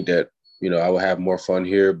didn't think that, I would have more fun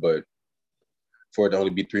here, but for it to only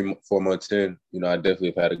be 3-4 months in, I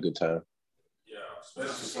definitely have had a good time. Yeah,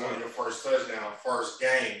 especially scoring your first touchdown, first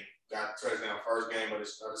game. Got a touchdown, first game of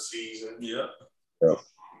the season. Yeah. The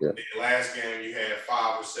last game, you had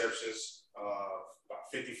 5 receptions,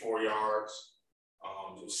 about 54 yards.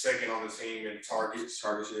 It was second on the team in targets.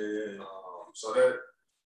 Yeah. So that,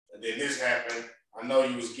 and then this happened. I know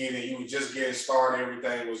you was just getting started.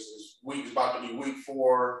 Everything was about to be week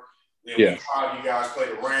 4. Then week 5, you guys played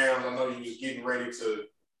the Rams. I know you was getting ready to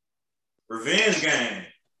revenge game.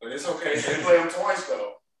 But it's okay. They play them twice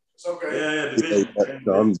though. It's okay. Yeah, division.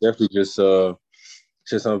 No, I'm definitely just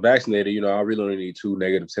since I'm vaccinated, I really only need 2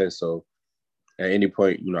 negative tests. So at any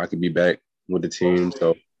point, I could be back with the team.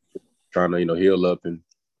 So trying to, heal up and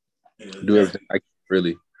do everything I can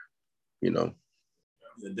really, I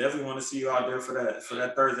definitely want to see you out there for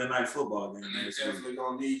that Thursday night football game. Definitely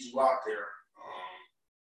gonna need you out there.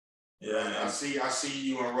 I see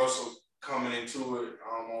you and Russell coming into it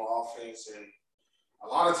on offense, and a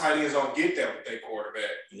lot of tight ends don't get that with their quarterback.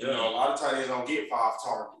 Yeah. A lot of tight ends don't get 5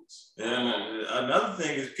 targets. Yeah. Another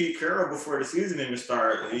thing is Pete Carroll, before the season even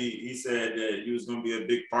started, he said that he was going to be a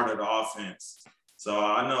big part of the offense. So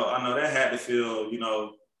I know that had to feel,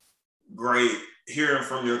 great hearing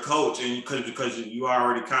from your coach, and because you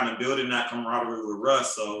already kind of building that camaraderie with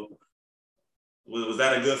Russ. So was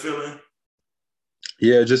that a good feeling?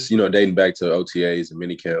 Yeah, just, dating back to OTAs and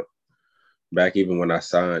minicamp. Back even when I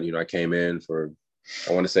signed, I came in for,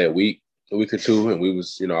 I want to say a week or 2, and we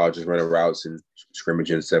was, all just running routes and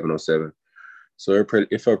scrimmaging 7-on-7. So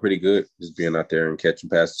it felt pretty good just being out there and catching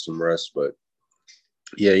passes from Russ. But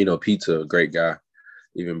yeah, Pete's a great guy,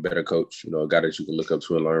 even better coach, a guy that you can look up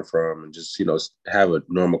to and learn from, and just, have a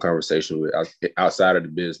normal conversation with outside of the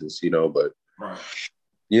business, but right.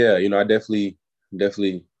 Yeah, I definitely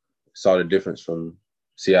saw the difference from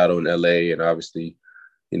Seattle and LA, and obviously,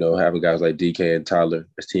 you know, having guys like DK and Tyler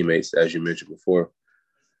as teammates, as you mentioned before,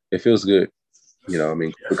 it feels good. You know, I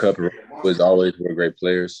mean, Cooper Kupp and was always were great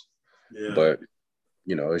players, but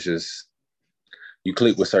you know, it's just you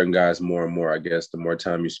click with certain guys more and more. I guess the more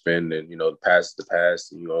time you spend, and you know, the past is the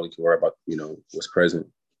past, and you only can worry about what's present.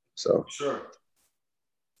 So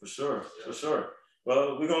for sure.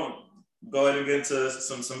 Well, we're gonna go ahead and get into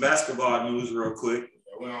some basketball news real quick.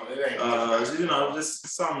 Well, it ain't just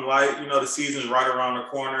something light. You know, the season's right around the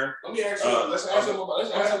corner. Let me ask you. Let's ask him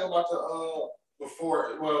about the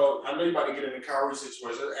before. Well, I know you're about to get in the Kyrie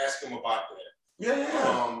situation. Let's ask him about that.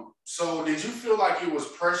 Yeah. So, did you feel like it was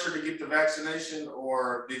pressure to get the vaccination,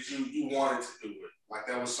 or did you wanted to do it? Like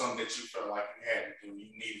that was something that you felt like you had to do,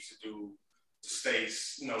 you needed to do to stay,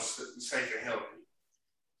 safe and healthy.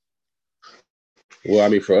 Well, I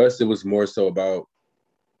mean, for us, it was more so about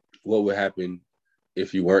what would happen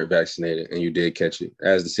if you weren't vaccinated and you did catch it.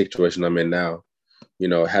 As the situation I'm in now, you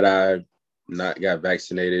know, had I not got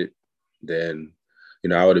vaccinated, then, you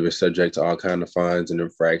know, I would have been subject to all kinds of fines and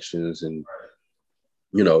infractions and,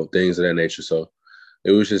 you know, things of that nature. So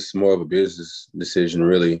it was just more of a business decision,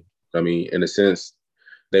 really. I mean, in a sense,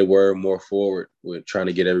 they were more forward with trying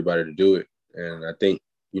to get everybody to do it. And I think,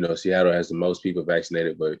 you know, Seattle has the most people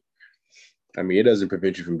vaccinated, but I mean, it doesn't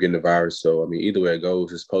prevent you from getting the virus. So, I mean, either way it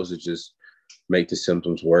goes, it's supposed to just make the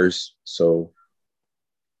symptoms worse. So,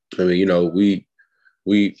 I mean, you know, we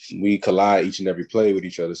collide each and every play with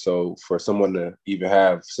each other. So for someone to even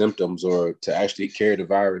have symptoms or to actually carry the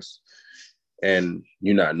virus and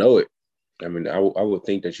you not know it, I mean, I would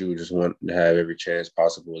think that you would just want to have every chance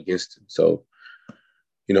possible against it. So,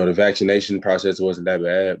 you know, the vaccination process wasn't that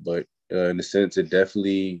bad, but in a sense, it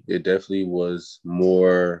definitely was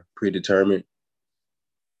more predetermined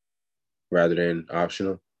rather than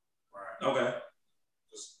optional. Right. Okay.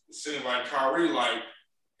 It seems like Kyrie, like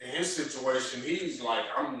in his situation, he's like,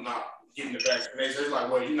 I'm not getting the vaccination. It's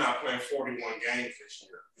like, well, you're not playing 41 games this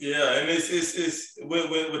year. Yeah, and it's with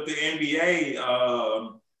the NBA,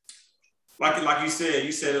 like you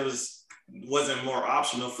said it wasn't more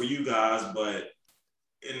optional for you guys, but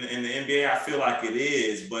in the NBA, I feel like it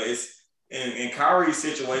is. But it's in Kyrie's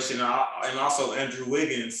situation and also Andrew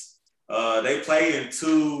Wiggins, they play in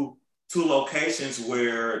two locations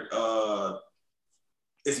where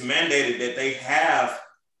it's mandated that they have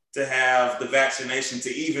to have the vaccination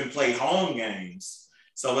to even play home games.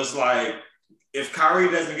 So it's like if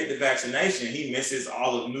Kyrie doesn't get the vaccination, he misses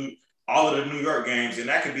all of the New York games, and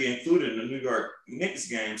that could be included in the New York Knicks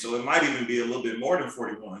game. So it might even be a little bit more than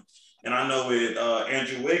 41. And I know with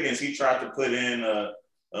Andrew Wiggins, he tried to put in a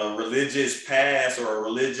religious pass or a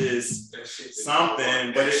religious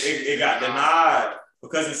something, but it got denied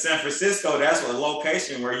because in San Francisco, that's a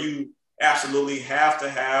location where you absolutely have to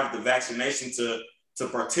have the vaccination to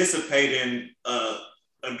participate in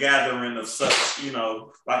a gathering of such, you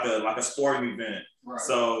know, like a sporting event. Right.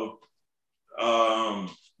 So, I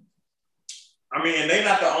mean, and they're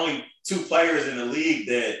not the only two players in the league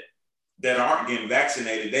that aren't getting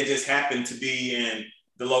vaccinated. They just happen to be in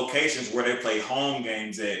the locations where they play home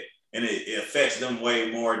games at, and it affects them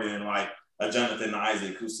way more than like a Jonathan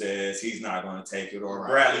Isaac who says he's not going to take it, or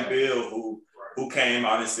Bradley Beal who came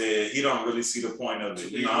out and said he don't really see the point of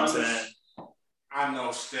it. You know what I'm saying? I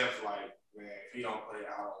know Steph, like, man, if he don't play,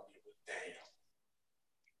 I don't give a damn.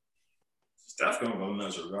 Steph's gonna go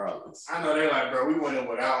nuts regardless. I know they're like, bro, we went in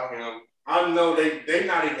without him. I know they're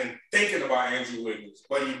not even thinking about Andrew Wiggins,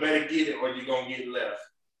 but you better get it or you're gonna get left.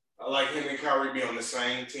 I like him and Kyrie be on the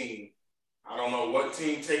same team. I don't know what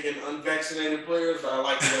team taking unvaccinated players, but I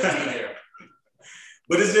like them to be there.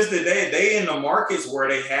 But it's just that they in the markets where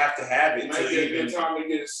they have to have it. Might be a good time to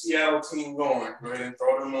get a Seattle team going, go ahead and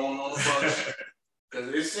throw them on the bus.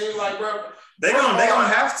 Because it seems like, bro, they gonna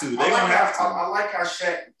have to. I like how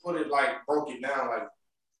Shaq put it, like, broke it down, like,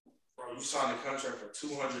 bro, you signed a contract for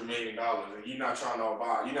 $200 million, and you're not trying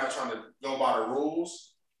to go by the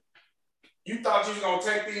rules. You thought you was gonna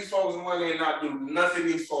take these folks' money and not do nothing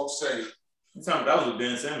these folks say. You talking about that was with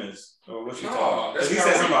Ben Simmons, or what you talking? Because he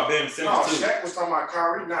said something about Ben Simmons too. Shaq was talking about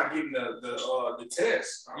Kyrie not getting the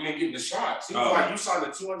test. I mean, getting the shots. He was like, you signed a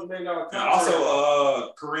 $200 million contract. And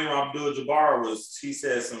also, Kareem Abdul-Jabbar he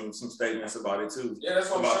said some statements about it too. Yeah, that's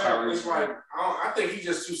what I'm saying. Kyrie. It's like I think he's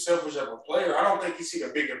just too selfish of a player. I don't think he see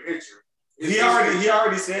the bigger picture. He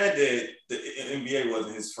already said that the NBA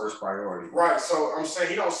wasn't his first priority. Right. So I'm saying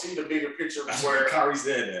he don't see the bigger picture where Kyrie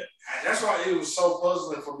said that. And that's why it was so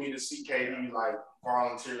puzzling for me to see KD like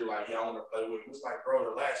volunteer, like, yeah, I want to play with him. It's like, bro,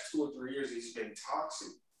 the last 2 or 3 years he's been toxic.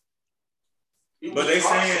 But they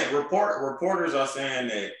saying reporters are saying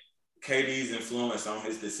that KD's influence on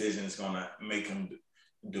his decision is gonna make him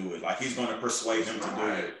do it. Like he's going to persuade him to do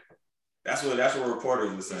it. That's what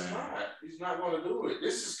reporters were saying. He's not going to do it.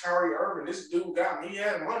 This is Kyrie Irving. This dude he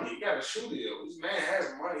has money. He got a shoe deal. This man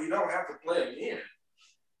has money. He don't have to play again.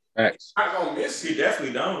 Thanks. He's not going to miss it. He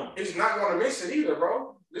definitely don't. He's not going to miss it either,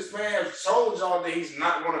 bro. This man told y'all that he's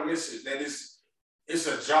not going to miss it. That it's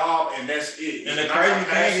a job and that's it. And the crazy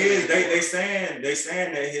thing is, they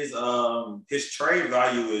saying that his trade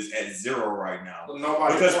value is at 0 right now.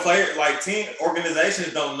 Because team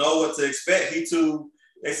organizations don't know what to expect.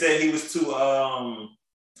 They said he was too I'm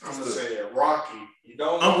gonna say it, rocky. You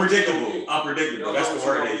don't know unpredictable. That's the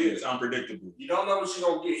word they use. Unpredictable. You don't know what you're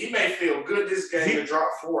gonna get. He may feel good this game to drop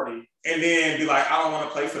 40. And then be like, I don't want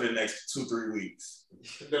to play for the next 2-3 weeks.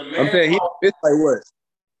 I'm saying he missed like what?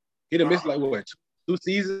 He'd have missed like what? 2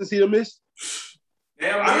 seasons he'd have missed?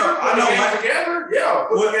 Damn, I know. Together? Yeah,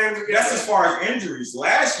 put the game together. That's as far as injuries.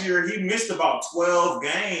 Last year, he missed about 12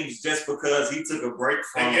 games just because he took a break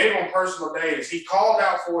from. They gave him personal days. He called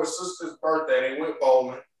out for his sister's birthday. They went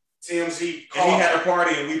bowling. TMZ called. And he had a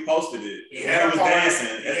party and we posted it. He was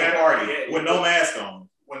dancing at the party with no mask on.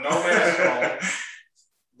 With no mask on.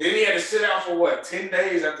 Then he had to sit out for 10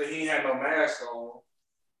 days after he had no mask on.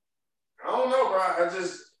 I don't know, bro.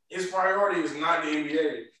 His priority is not the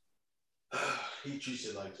NBA. He treats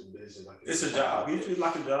it like a business. It's a job. He treats it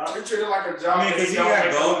like a job. He treats it like a job. I mean, because he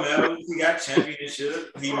got gold medals, he got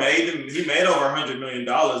championship. He made over $100 million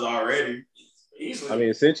already. Easily. I mean,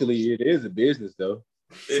 essentially, it is a business, though.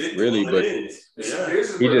 It really, well, but it is. Yeah.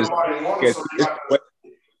 He just.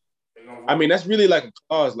 I mean, that's really like a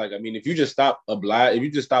clause. Like, I mean, if you just stop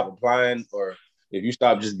applying, or if you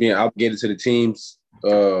stop just being obligated to the team's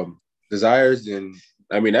desires, then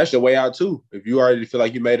I mean, that's your way out too. If you already feel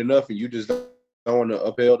like you made enough and you just don't want to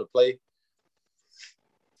uphill to play,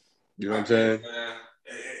 you know what I'm saying?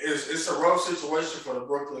 It's a rough situation for the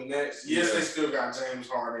Brooklyn Nets. Yes, they still got James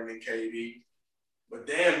Harden and KD, but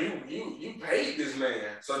damn, you paid this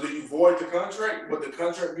man. So do you void the contract? Would the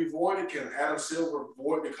contract be voided? Can Adam Silver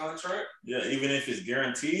void the contract? Yeah, even if it's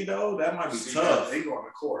guaranteed though, that might be tough. They going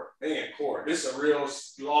to court. They in court. This is a real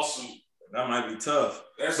lawsuit. That might be tough.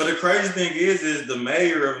 But the crazy thing is the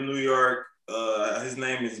mayor of New York, his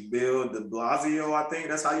name is Bill de Blasio, I think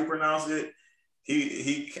that's how you pronounce it.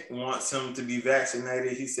 He wants him to be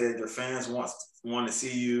vaccinated. He said your fans want to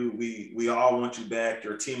see you. We all want you back.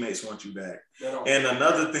 Your teammates want you back. And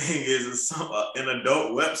another thing is an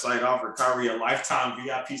adult website offered Kyrie a lifetime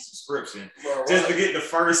VIP subscription just to get the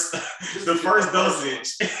first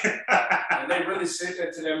dosage. And they really sent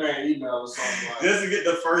that to that man email or something like that. Just to get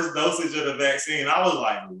the first dosage of the vaccine. I was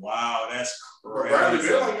like, wow, that's crazy. Bradley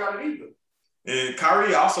Beal ain't got it either. And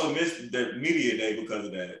Kyrie also missed the media day because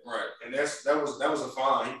of that. Right, and that was a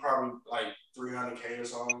fine. He probably like $300K or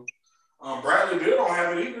something. Bradley Beal don't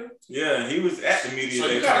have it either. Yeah, he was at the media day. So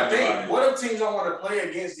you gotta think, what if teams don't want to play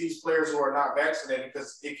against these players who are not vaccinated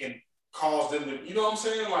because it can cause them to, you know what I'm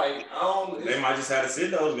saying? Like, they might just have to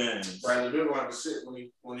sit those games. Bradley Beal will have to sit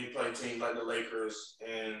when he play teams like the Lakers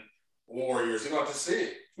and Warriors. He gonna have to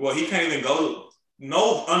sit. Well, he can't even go.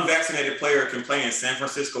 No unvaccinated player can play in San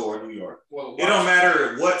Francisco or New York. Well, it don't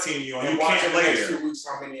matter what team you're on. You can't play there. 2 weeks,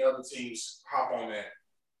 how many other teams hop on that?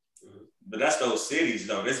 But that's those cities,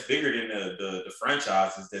 though. That's bigger than the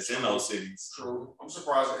franchises that's in those cities. True. I'm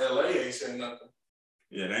surprised LA ain't said nothing.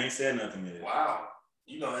 Yeah, they ain't said nothing yet. Wow.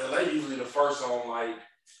 You know, LA usually the first on like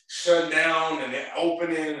shut down and they're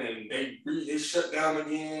opening and they shut down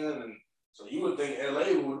again, and so you would think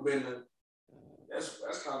LA would have been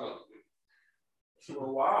that's kind of.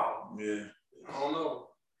 Well, wow. Yeah. I don't know.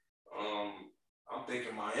 I'm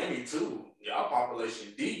thinking Miami too. Y'all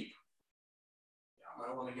population deep. Y'all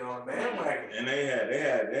might want to get on the bandwagon. And they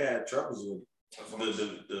had troubles with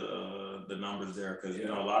the numbers there because you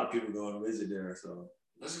know a lot of people go and visit there. So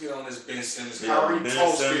let's get on this Ben Simmons. Yeah, Kyrie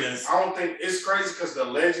toasted. Simmons. I don't think it's crazy because the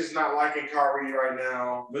legend's not liking Kyrie right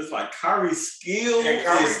now. But it's like Kyrie's skill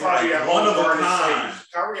is like one of a kind.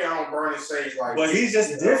 Kyrie out on burning sage like. But he's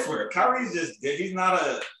just different. Kyrie's just he's not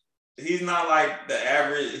like the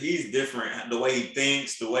average. He's different. The way he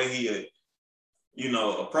thinks, the way he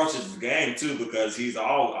approaches his game too, because he's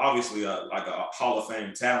obviously like a Hall of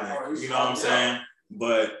Fame talent. You know what I'm saying?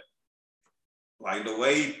 But like the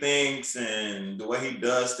way he thinks and the way he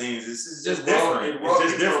does things, it's just different. It's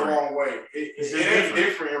just different. The wrong way. It ain't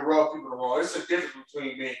different and rub people the wrong way. It's a difference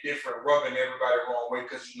between being different, rubbing everybody the wrong way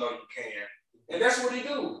because you know you can. And that's what he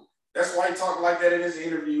do. That's why he talk like that in his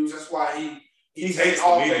interviews. That's why he he take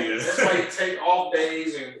off days. That's why he take off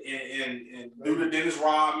days and do the Dennis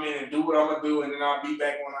Rodman and do what I'm gonna do, and then I'll be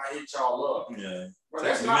back when I hit y'all up. Yeah. But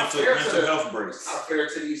that's not fair mental health breaks. It's not fair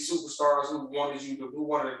to these superstars who wanted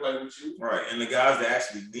to play with you. Right, and the guys that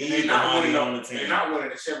actually need the money on the team. They're not winning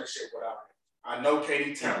the championship without him. I know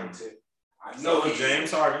KD talented. I know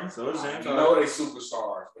James Harden. I know they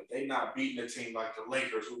superstars, but they not beating a team like the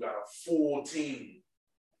Lakers, who got a full team.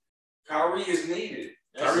 Kyrie is needed.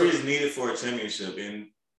 Kyrie is needed for a championship, and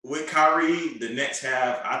with Kyrie, the Nets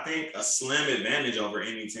have, I think, a slim advantage over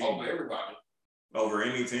any team. Over everybody. Over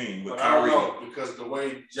any team with but Kyrie. I don't know, because the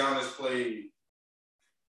way Giannis played,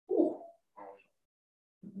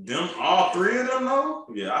 all three of them, though?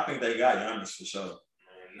 Yeah, I think they got Giannis for sure.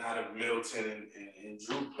 Man, not if Middleton and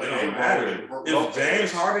Drew play. It don't matter. If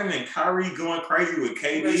James Harden and Kyrie going crazy with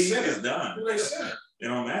KD, it's done. Who they center? It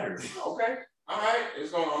don't matter. Okay. All right.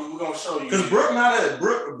 We're gonna show you. Because Brook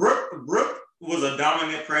was a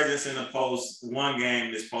dominant presence in the post one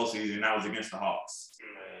game this postseason, and that was against the Hawks.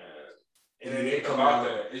 And it didn't come out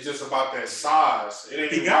that. It's just about that size.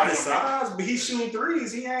 He got his size, but he's shooting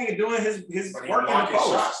threes. He ain't doing his work in the post.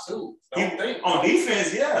 Shots too. On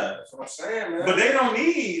defense, yeah. That's what I'm saying, man. But they don't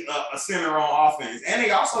need a center on offense. And they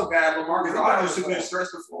also got LaMarcus Aldridge who can stretch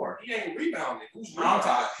the floor. He ain't rebounding. Who's I'm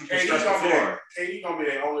talking. He can stretch the floor. KD gonna be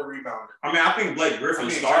the only rebounder. I mean, I think Blake Griffin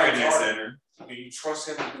started at center. Do you trust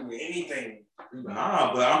him to do anything?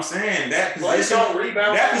 Nah, but I'm saying that position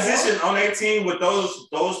on their team with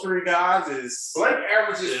those three guys is Blake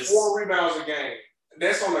averages 4 rebounds a game.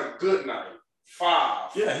 That's on a good night.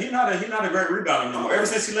 5. Yeah, he's not a great rebounder no more. Ever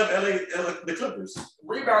since he left LA the Clippers.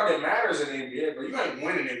 Rebounding matters in the NBA, but you ain't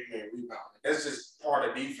winning if you ain't rebounding. That's just part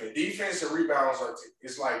of defense. Defense and rebounds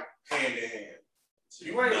it's like hand in hand. So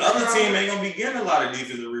you ain't the other team ain't gonna be getting a lot of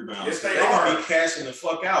defensive rebounds. Yes, they're gonna be cashing the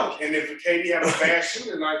fuck out. And if KD have a bad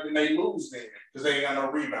shooting night, then they lose then because they ain't got no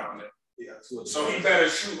rebounding. Yeah, so he better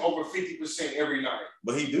shoot over 50% every night.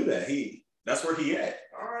 But he do that. That's where he at.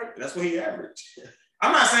 All right. That's where he averaged.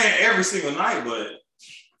 I'm not saying every single night, but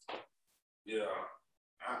yeah,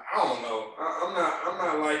 I don't know. I'm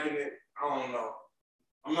not liking it. I don't know.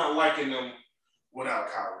 I'm not liking them without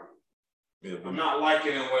Kyrie. Yeah, I'm not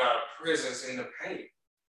liking them without a presence in the paint.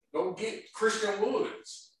 Go get Christian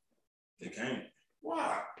Woods. They can't.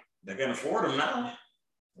 Why? They can afford them now.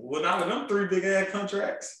 Well, not with them 3 big ass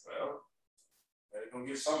contracts. Well, they're gonna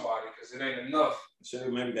get somebody because it ain't enough. Should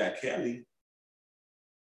have maybe got Kelly.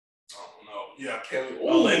 I don't know. Yeah, Kelly.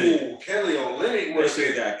 Oh, Kelly Olynyk. They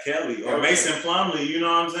should have got Kelly or Mason Plumlee. You know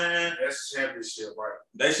what I'm saying? That's championship, right?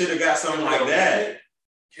 They should have got something like that.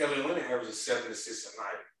 Kelly Olynyk averages 7 assists a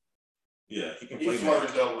night. Yeah, he can play. He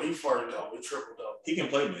flirted double. He triple double. He can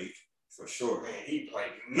play make for sure. Man, he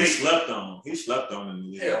played. He slept on him. He slept on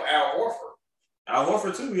him. Hell, Al Horford. Al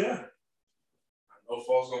Horford too, yeah. I know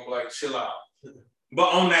folks gonna be like, chill out.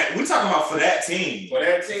 But on that, we're talking about for that team. For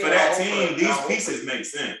that team, these pieces make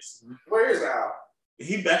sense. Where is Al?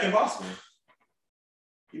 He back in Boston.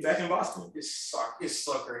 His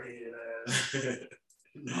sucker head ass.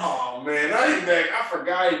 Oh man, I back. I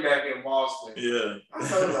forgot he back in Boston. Yeah. I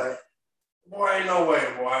felt like, boy, ain't no way,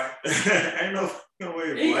 boy. Ain't no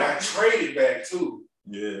way, boy. He got traded back too.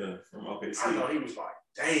 Yeah, from OKC. I know he was like,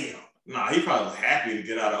 damn. Nah, he probably was happy to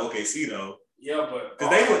get out of OKC though. Yeah, but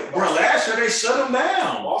last year they shut him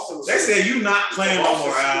down. They said you not playing no more,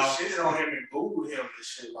 Al. Shitted on him and booed him and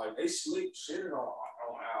shit. Like they shitted on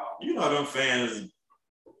Al. You know them fans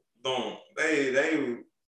don't. They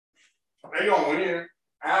gonna win.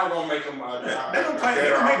 Al gonna make them. They gonna play. They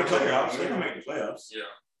gonna make the playoffs. They gonna make the playoffs. Yeah.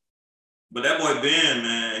 But that boy Ben,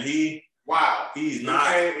 man, he's not.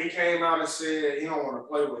 He came out and said he don't want to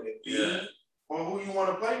play with it. Yeah. Well, who you want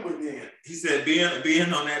to play with then? He said being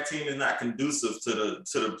on that team is not conducive to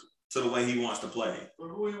the way he wants to play. But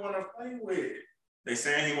who you want to play with? They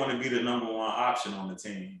saying he want to be the #1 option on the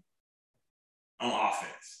team on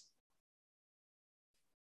offense.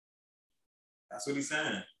 That's what he's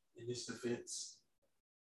saying. In his defense.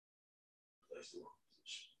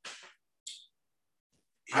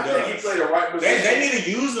 I think he played the right position. They need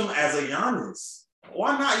to use him as a Giannis.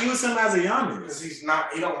 Why not use him as a Giannis? Because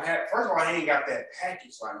he don't have, first of all, he ain't got that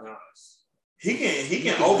package like Giannis. He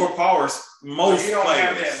can overpower most he don't players.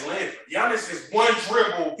 have that length. Giannis is one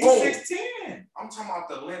dribble. He's 6'10". I'm talking about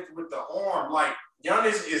the length with the arm. Like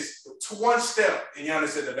Giannis is one step and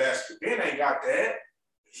Giannis at the basket. Ben ain't got that.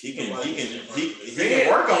 He can work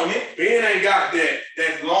on it. Ben ain't got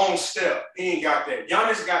that long step. He ain't got that.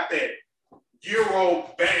 Giannis got that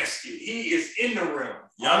Euro basket. He is in the rim.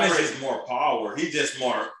 Giannis is more power. He just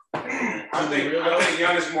more I think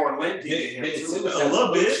Giannis more lengthy than him too. A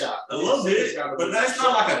little bit, but that's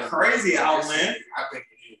not like a crazy outland. I think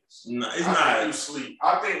it is. No, it's I not. think you sleep.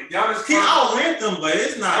 I think Giannis. He outlength them, but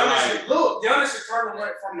it's not like. Look, Giannis is turning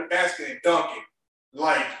away from the basket and dunking.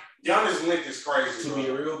 Like Giannis' length is crazy. To be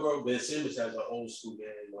real, bro, Ben Simmons has an old school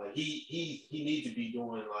game. Like he needs to be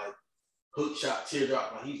doing like hook shot,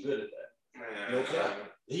 teardrop. Like he's good at that. Man,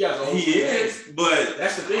 he has an old school game. But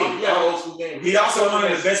that's the thing. He got an old school game. He also one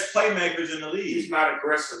of the best playmakers in the league. He's not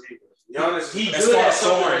aggressive either. Giannis, he's good at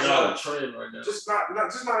scoring. Trend right now. Just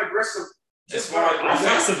not aggressive. Just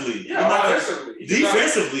offensively. Yeah, offensively.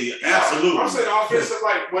 Defensively, absolutely. I'm saying offensive,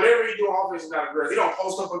 like whatever he do, offense is not aggressive. He don't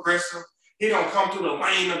post up aggressive. He don't come through the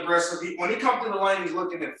lane aggressive. When he come through the lane, he's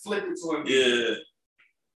looking and flip it to him. Yeah.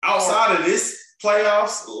 Outside of this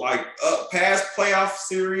playoffs, like past playoff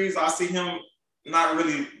series, I see him not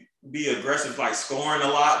really be aggressive, like scoring a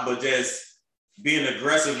lot, but just being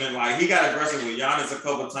aggressive. And like he got aggressive with Giannis a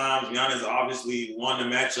couple times. Giannis obviously won the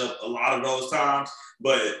matchup a lot of those times,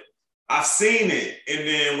 but I've seen it. And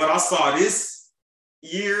then what I saw this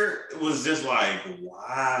year was just like,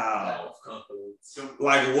 wow.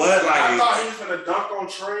 Like what? Like I thought he was gonna dunk on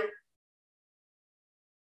Trey.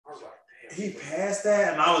 I was like, damn. He passed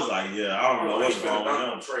that, and I was like, yeah, I don't know what's wrong with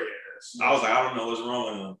him. Trey I was like, I don't know what's wrong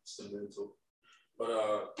with him.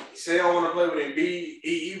 But he said I want to play with Embiid.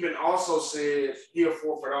 He even also said he'll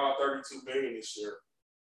forfeit all $32 million this year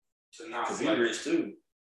to not play. Because he's rich too.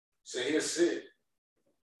 Said he'll sit.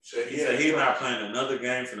 He said he's not playing another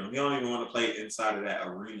game for them. He don't even want to play inside of that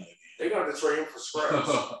arena again. They got to trade him for scraps.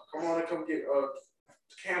 Come on and come get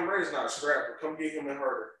Cam Red's not a scrap, but come get him and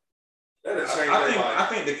Herter. That'll change I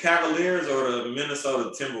think the Cavaliers or the Minnesota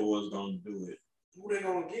Timberwolves gonna do it. Who they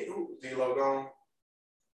gonna get? Who? D-Lo gone?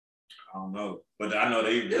 I don't know, but I know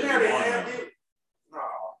they really want him. No.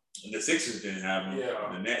 The Sixers didn't have him.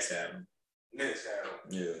 Yeah. The Nets had him. Nets had him.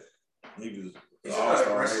 Yeah. He was He's not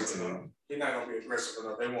aggressive enough. He's not gonna be aggressive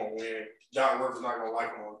enough. They won't win. Doc Rivers not gonna like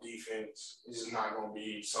him on defense. This is not gonna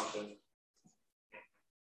be something.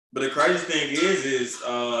 But the crazy thing is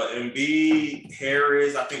Embiid,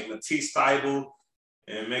 Harris, I think Matisse Thybulle,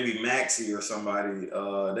 and maybe Maxey or somebody.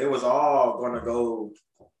 They was all gonna go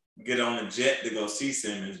get on a jet to go see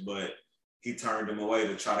Simmons, but he turned them away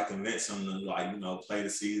to try to convince him to play the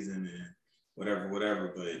season and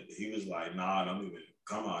whatever. But he was like, nah, don't even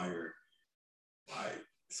come out here. Like,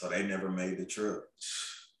 so they never made the trip.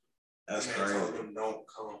 That's crazy. Don't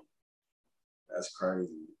come. That's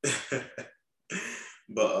crazy.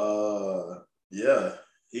 But yeah,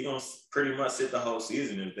 he gonna pretty much sit the whole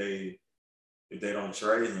season if they don't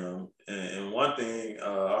trade him. And one thing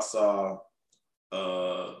I saw,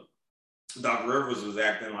 Doc Rivers was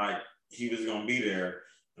acting like he was gonna be there,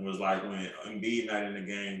 and was like, when Embiid not in the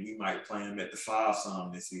game, we might play him at the 5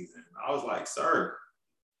 some this season. I was like, sir,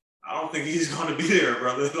 I don't think he's gonna be there,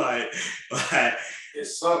 brother. Like it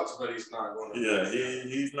sucks, but he's not gonna. Yeah,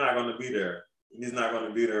 he's not gonna be there. He's not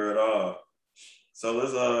gonna be there at all. So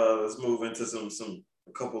let's move into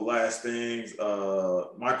a couple last things.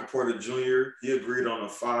 Michael Porter Jr. He agreed on a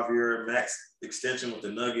 5-year max extension with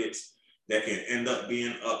the Nuggets that can end up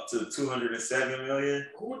being up to $207 million.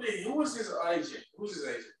 Who was his agent? Who's his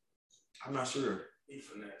agent? I'm not sure. He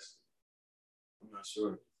finessed. I'm not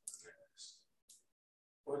sure.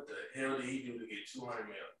 What the hell did he do to get $200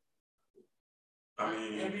 million? I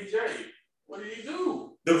mean, MPJ. What did he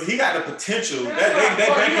do? He got the potential. They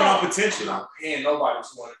banking on potential. I'm not paying nobody $200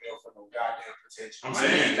 million for no goddamn potential. I'm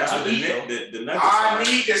saying that's what the Nuggets. I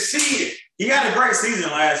need to see it. He had a great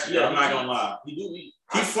season last year. I'm not gonna lie.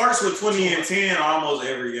 He flirts with 20 and 10 almost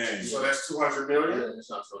every game. So that's $200 million. Yeah, that's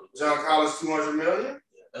not true. John Collins $200 million.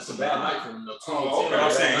 That's a bad night for him. But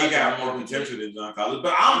I'm saying he got more potential than John Collins.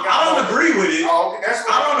 But I don't agree with it. Oh, okay.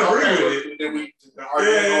 I don't agree with it.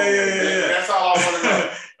 Yeah. That's all I want to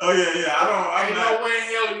know. Oh yeah. Ain't no way in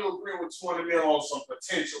hell you agree with $200 million on some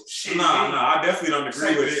potential shit. No, I definitely don't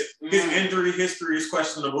agree with it. His injury history is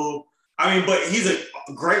questionable. I mean, but he's a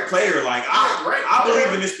great player. Like I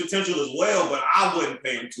believe in his potential as well, but I wouldn't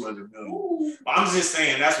pay him $200 million. I'm just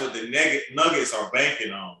saying that's what the Nuggets are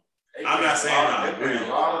banking on. I'm not saying I agree. A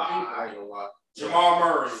lot of people. Jamal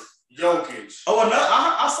Murray, Jokic. Oh,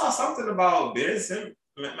 I saw something about Ben Simmons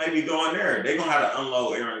maybe going there. They're gonna have to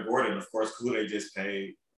unload Aaron Gordon, of course, who they just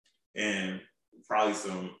paid, and probably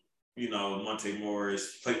some, Monte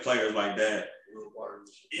Morris, players like that.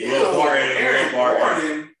 Aaron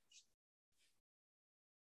Gordon.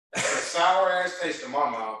 That's a sour ass taste in my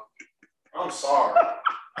mouth. I'm sorry.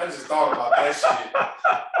 I just thought about that shit.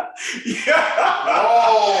 Yeah.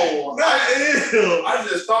 No. That is. I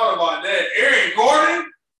just thought about that. Aaron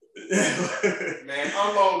Gordon? Man,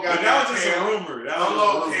 unload got that was just a rumor.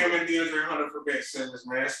 Unload Cam and DeAndre Hunter for Ben Simmons,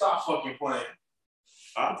 man. Stop fucking playing.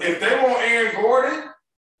 If they want Aaron Gordon,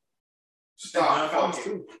 stop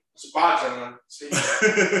fucking. Spot see,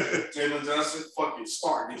 Jalen Johnson, fuck it,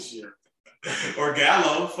 start this year. Or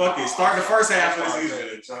Gallo, fuck it, start the first half of the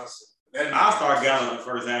season. Johnson. I'll start Gallo in the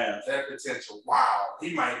first half. That potential, wow,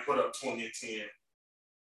 he might put up 20 and 10.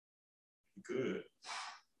 Good.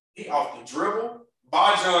 He off the dribble.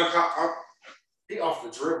 Bojan, he off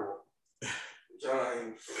the dribble.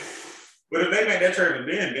 John. But if they make that trade with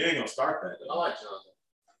Ben, they ain't gonna start that. Though. I like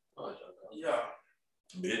John. Yeah.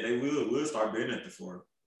 Ben, they will start Ben at the 4.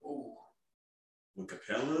 Ooh. With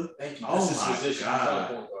Capella? Thank you. Oh my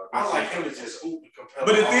God. I like him to just Capella.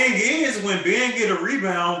 But the thing is, when Ben get a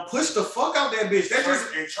rebound, push the fuck out that bitch. That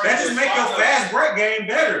just make your fast break game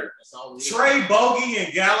better. Trey Bogey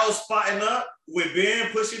and Gallo spotting up with Ben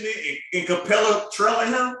pushing it and Capella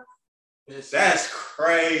trailing him. That's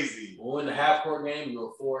crazy. When we win the half court game, you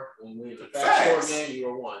were 4. When we win the fast court game, you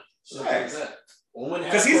were 1.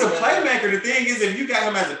 Because he's a playmaker. The thing is, if you got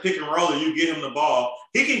him as a pick and roller, you get him the ball,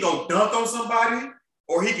 he can go dunk on somebody,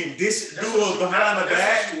 or he can do a behind the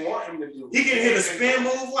back. You want him to do. He can hit a spin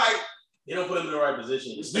move like. You don't put him in the right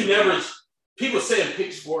position. He never. People saying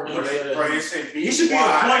picks for him. He should be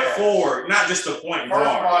a point forward, not just a point guard. First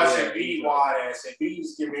of all, I said B wide ass, and B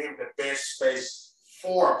is giving him the best space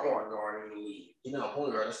for a point guard in the league. He's not a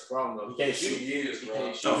point guard. That's the problem, though. He can't shoot. He is, bro.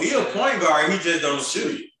 No, he's a point guard. He just don't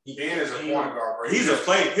shoot. Ben is a point guard, bro. He's a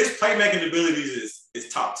play. His playmaking abilities is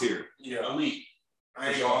top tier. Yeah, elite. I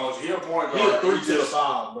ain't gonna hold you. He a point guard. He a 3 to the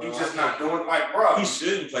 5, bro. He's just not doing like, bro. He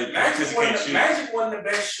shouldn't play Magic wasn't the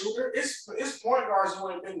best shooter. It's point guards who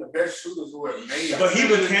have been the best shooters who have made it. But he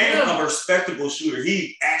became a respectable shooter.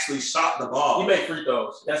 He actually shot the ball. He made free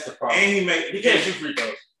throws. That's the problem. And he can't shoot free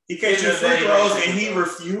throws. He can't shoot free throws, and he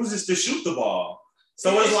refuses to shoot the ball.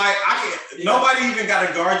 So it's like nobody even got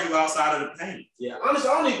to guard you outside of the paint. Yeah, honestly,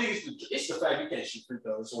 I don't even think it's the fact you can't shoot free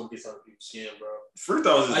throws. It's what gets on people's skin, bro. Free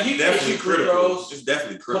throws is definitely critical. It's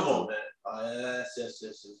definitely critical. Come on, man. That's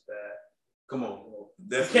bad. Come on, bro.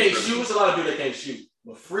 Definitely you can't shoot. There's a lot of people that can't shoot.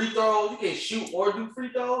 But free throws, you can't shoot or do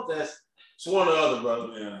free throws. It's one or the other,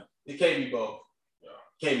 brother. Yeah. It can't be both. Yeah.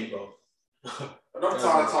 Can't be both. But I'm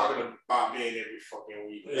tired of talking about Ben every fucking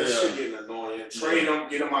week. That shit getting annoying. Trade him,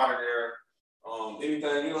 get him out of there.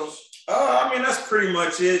 Anything else? I mean, that's pretty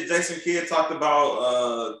much it. Jason Kidd talked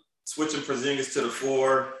about switching Porzingis to the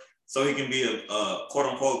 4 so he can be a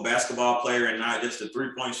quote-unquote basketball player and not just a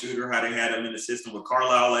three-point shooter, how they had him in the system with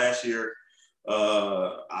Carlisle last year.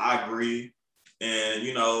 I agree. And,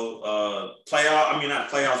 not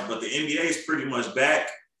playoffs, but the NBA is pretty much back.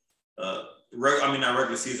 Not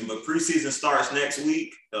regular season, but preseason starts next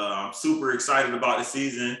week. I'm super excited about the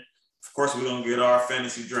season. Of course, we're going to get our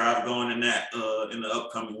fantasy drive going in the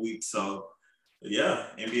upcoming week. So, yeah,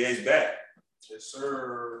 NBA's back. Yes,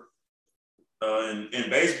 sir. In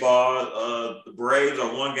baseball, the Braves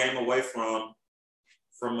are one game away from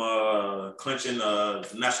clinching the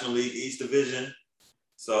National League East Division.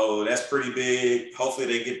 So that's pretty big. Hopefully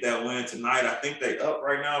they get that win tonight. I think they up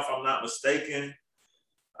right now, if I'm not mistaken.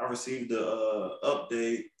 I received the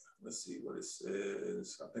update. Let's see what it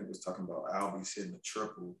says. I think it was talking about Albies hitting the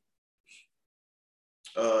triple.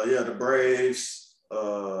 The Braves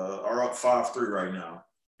are up 5-3 right now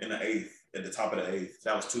in the 8th, at the top of the 8th.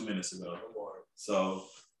 That was 2 minutes ago. So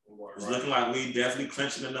it's looking like we definitely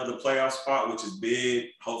clinching another playoff spot, which is big.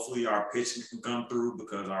 Hopefully our pitching can come through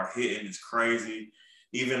because our hitting is crazy.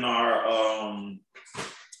 Even our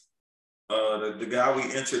the guy we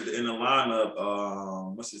entered in the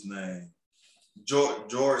lineup, what's his name?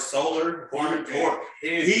 George Soler.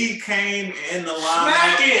 He came in the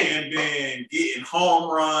lineup and been getting home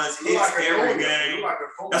runs, hits every game.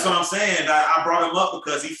 That's what I'm saying. I brought him up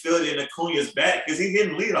because he filled in Acuna's back because he's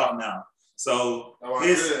getting leadoff now. So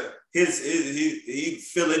he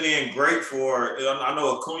filling in great for. I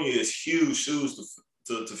know Acuna is huge shoes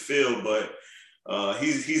to fill, but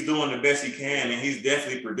he's doing the best he can and he's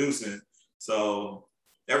definitely producing. So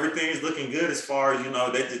everything's looking good as far as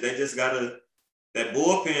they just gotta. That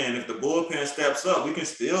bullpen, if the bullpen steps up, we can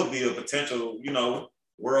still be a potential,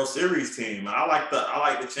 World Series team. I like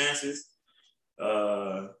the chances.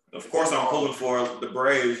 Of course, I'm pulling for the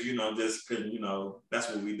Braves, just because, that's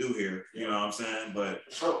what we do here. You know what I'm saying? But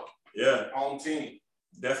yeah, home team,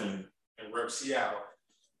 definitely. And rep Seattle.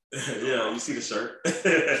 Yeah, you see the shirt.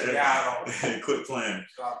 Seattle. Quit playing.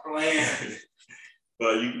 Stop playing.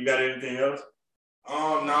 But you got anything else?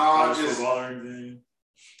 Oh no, just football or anything.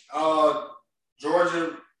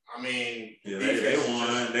 Georgia, I mean, yeah, they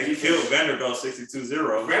won. They killed Vanderbilt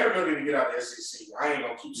 62-0. Vanderbilt need to get out of the SEC. I ain't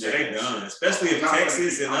gonna keep saying they done, especially if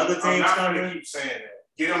Texas and other teams I'm not come gonna in. keep saying that.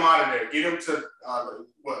 Get them out of there. Get them to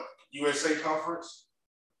what USA Conference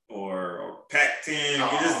or Pac-10.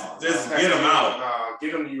 Just Pac-10, get them out. Nah,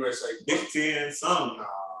 get them to USA. Big Ten, something. Nah,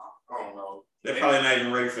 I don't know. They're probably not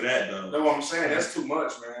even ready for that though. That's what I'm saying. That's too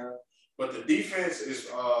much, man. But the defense is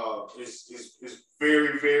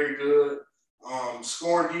very, very good.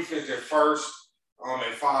 Scoring defense at first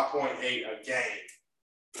at 5.8 a game.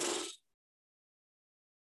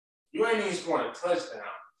 You ain't even scoring a touchdown.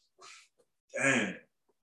 Dang.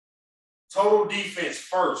 Total defense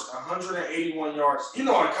first, 181 yards. You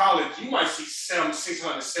know, in college, you might see 600,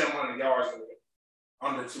 700 yards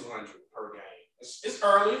under 200 per game. It's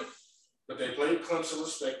early, but they played Clemson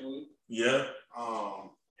respectfully. Yeah.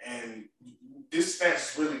 And this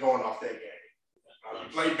stats is really going off that game. We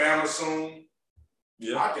play Bama soon.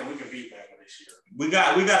 Yeah. I think we can beat Bama this year. We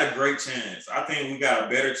got a great chance. I think we got a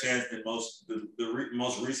better chance than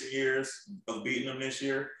most recent years of beating them this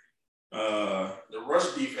year. The rush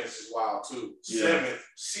defense is wild too. Yeah.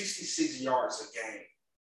 66 yards a game.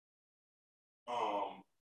 I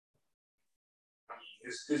mean,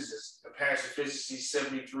 it's just the pass efficiency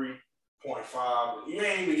 73.5. You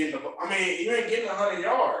ain't even getting you ain't getting 100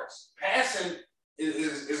 yards. Passing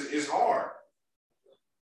is hard.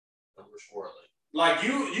 Like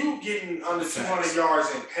you getting under 200 yards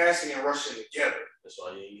in passing and rushing together. That's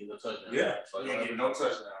why you ain't getting no touchdown. Yeah. You ain't getting no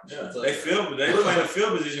touchdown. Yeah. They playing a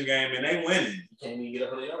field position game and they winning. You can't even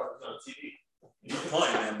get 100 yards on TV. You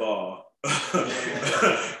punting that ball.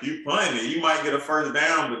 You punting it. You might get a first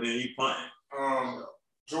down, but then you punting.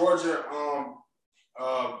 Georgia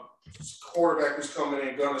quarterback who's coming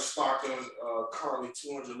in, Gunnar Stockton, currently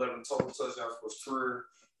 211 total touchdowns for his career.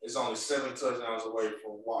 Is only 7 touchdowns away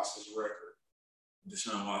from Watson's record.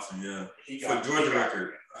 Deshaun Watson, yeah. For Georgia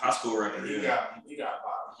record, high school record, he got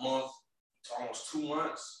about a month to almost 2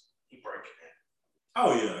 months. He break it in.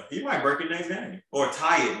 Oh yeah, he might break it next game or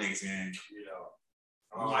tie it next game. You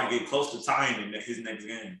He know, might get close to tying his next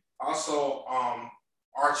game. Also,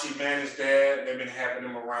 Archie Manning's dad. They've been having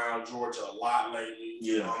him around Georgia a lot lately.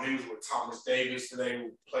 Yeah. He was with Thomas Davis today,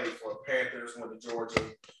 who played for Panthers, went to Georgia.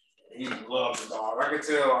 He loves the dog. I can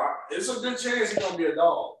tell. It's a good chance he's gonna be a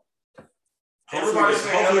dog. Hopefully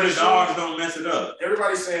the dogs don't mess it up.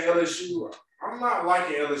 Everybody's saying LSU. I'm not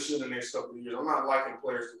liking LSU the next couple of years. I'm not liking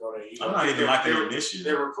players to go there. I'm not even liking them this year.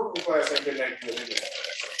 Their recruiting class ain't been that good anyway.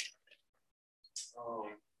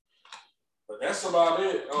 But that's about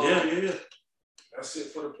it. Yeah. That's it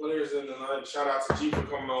for the players in the night. Shout out to G for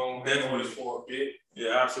coming on with us for a bit.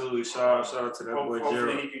 Yeah, absolutely. Shout out to that boy Gerald.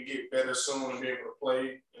 Hopefully he can get better soon and be able to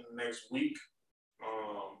play in the next week.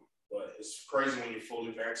 But it's crazy when you're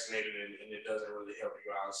fully vaccinated and it doesn't really help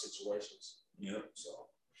you out in situations. Yep. So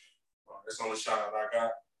that's the only shout out I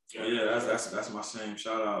got. Yeah, that's my same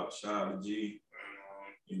shout out. Shout out to G.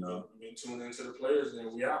 You know, been tuned into the players,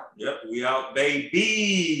 then we out. Yep, we out,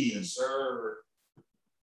 baby. Yes, sir.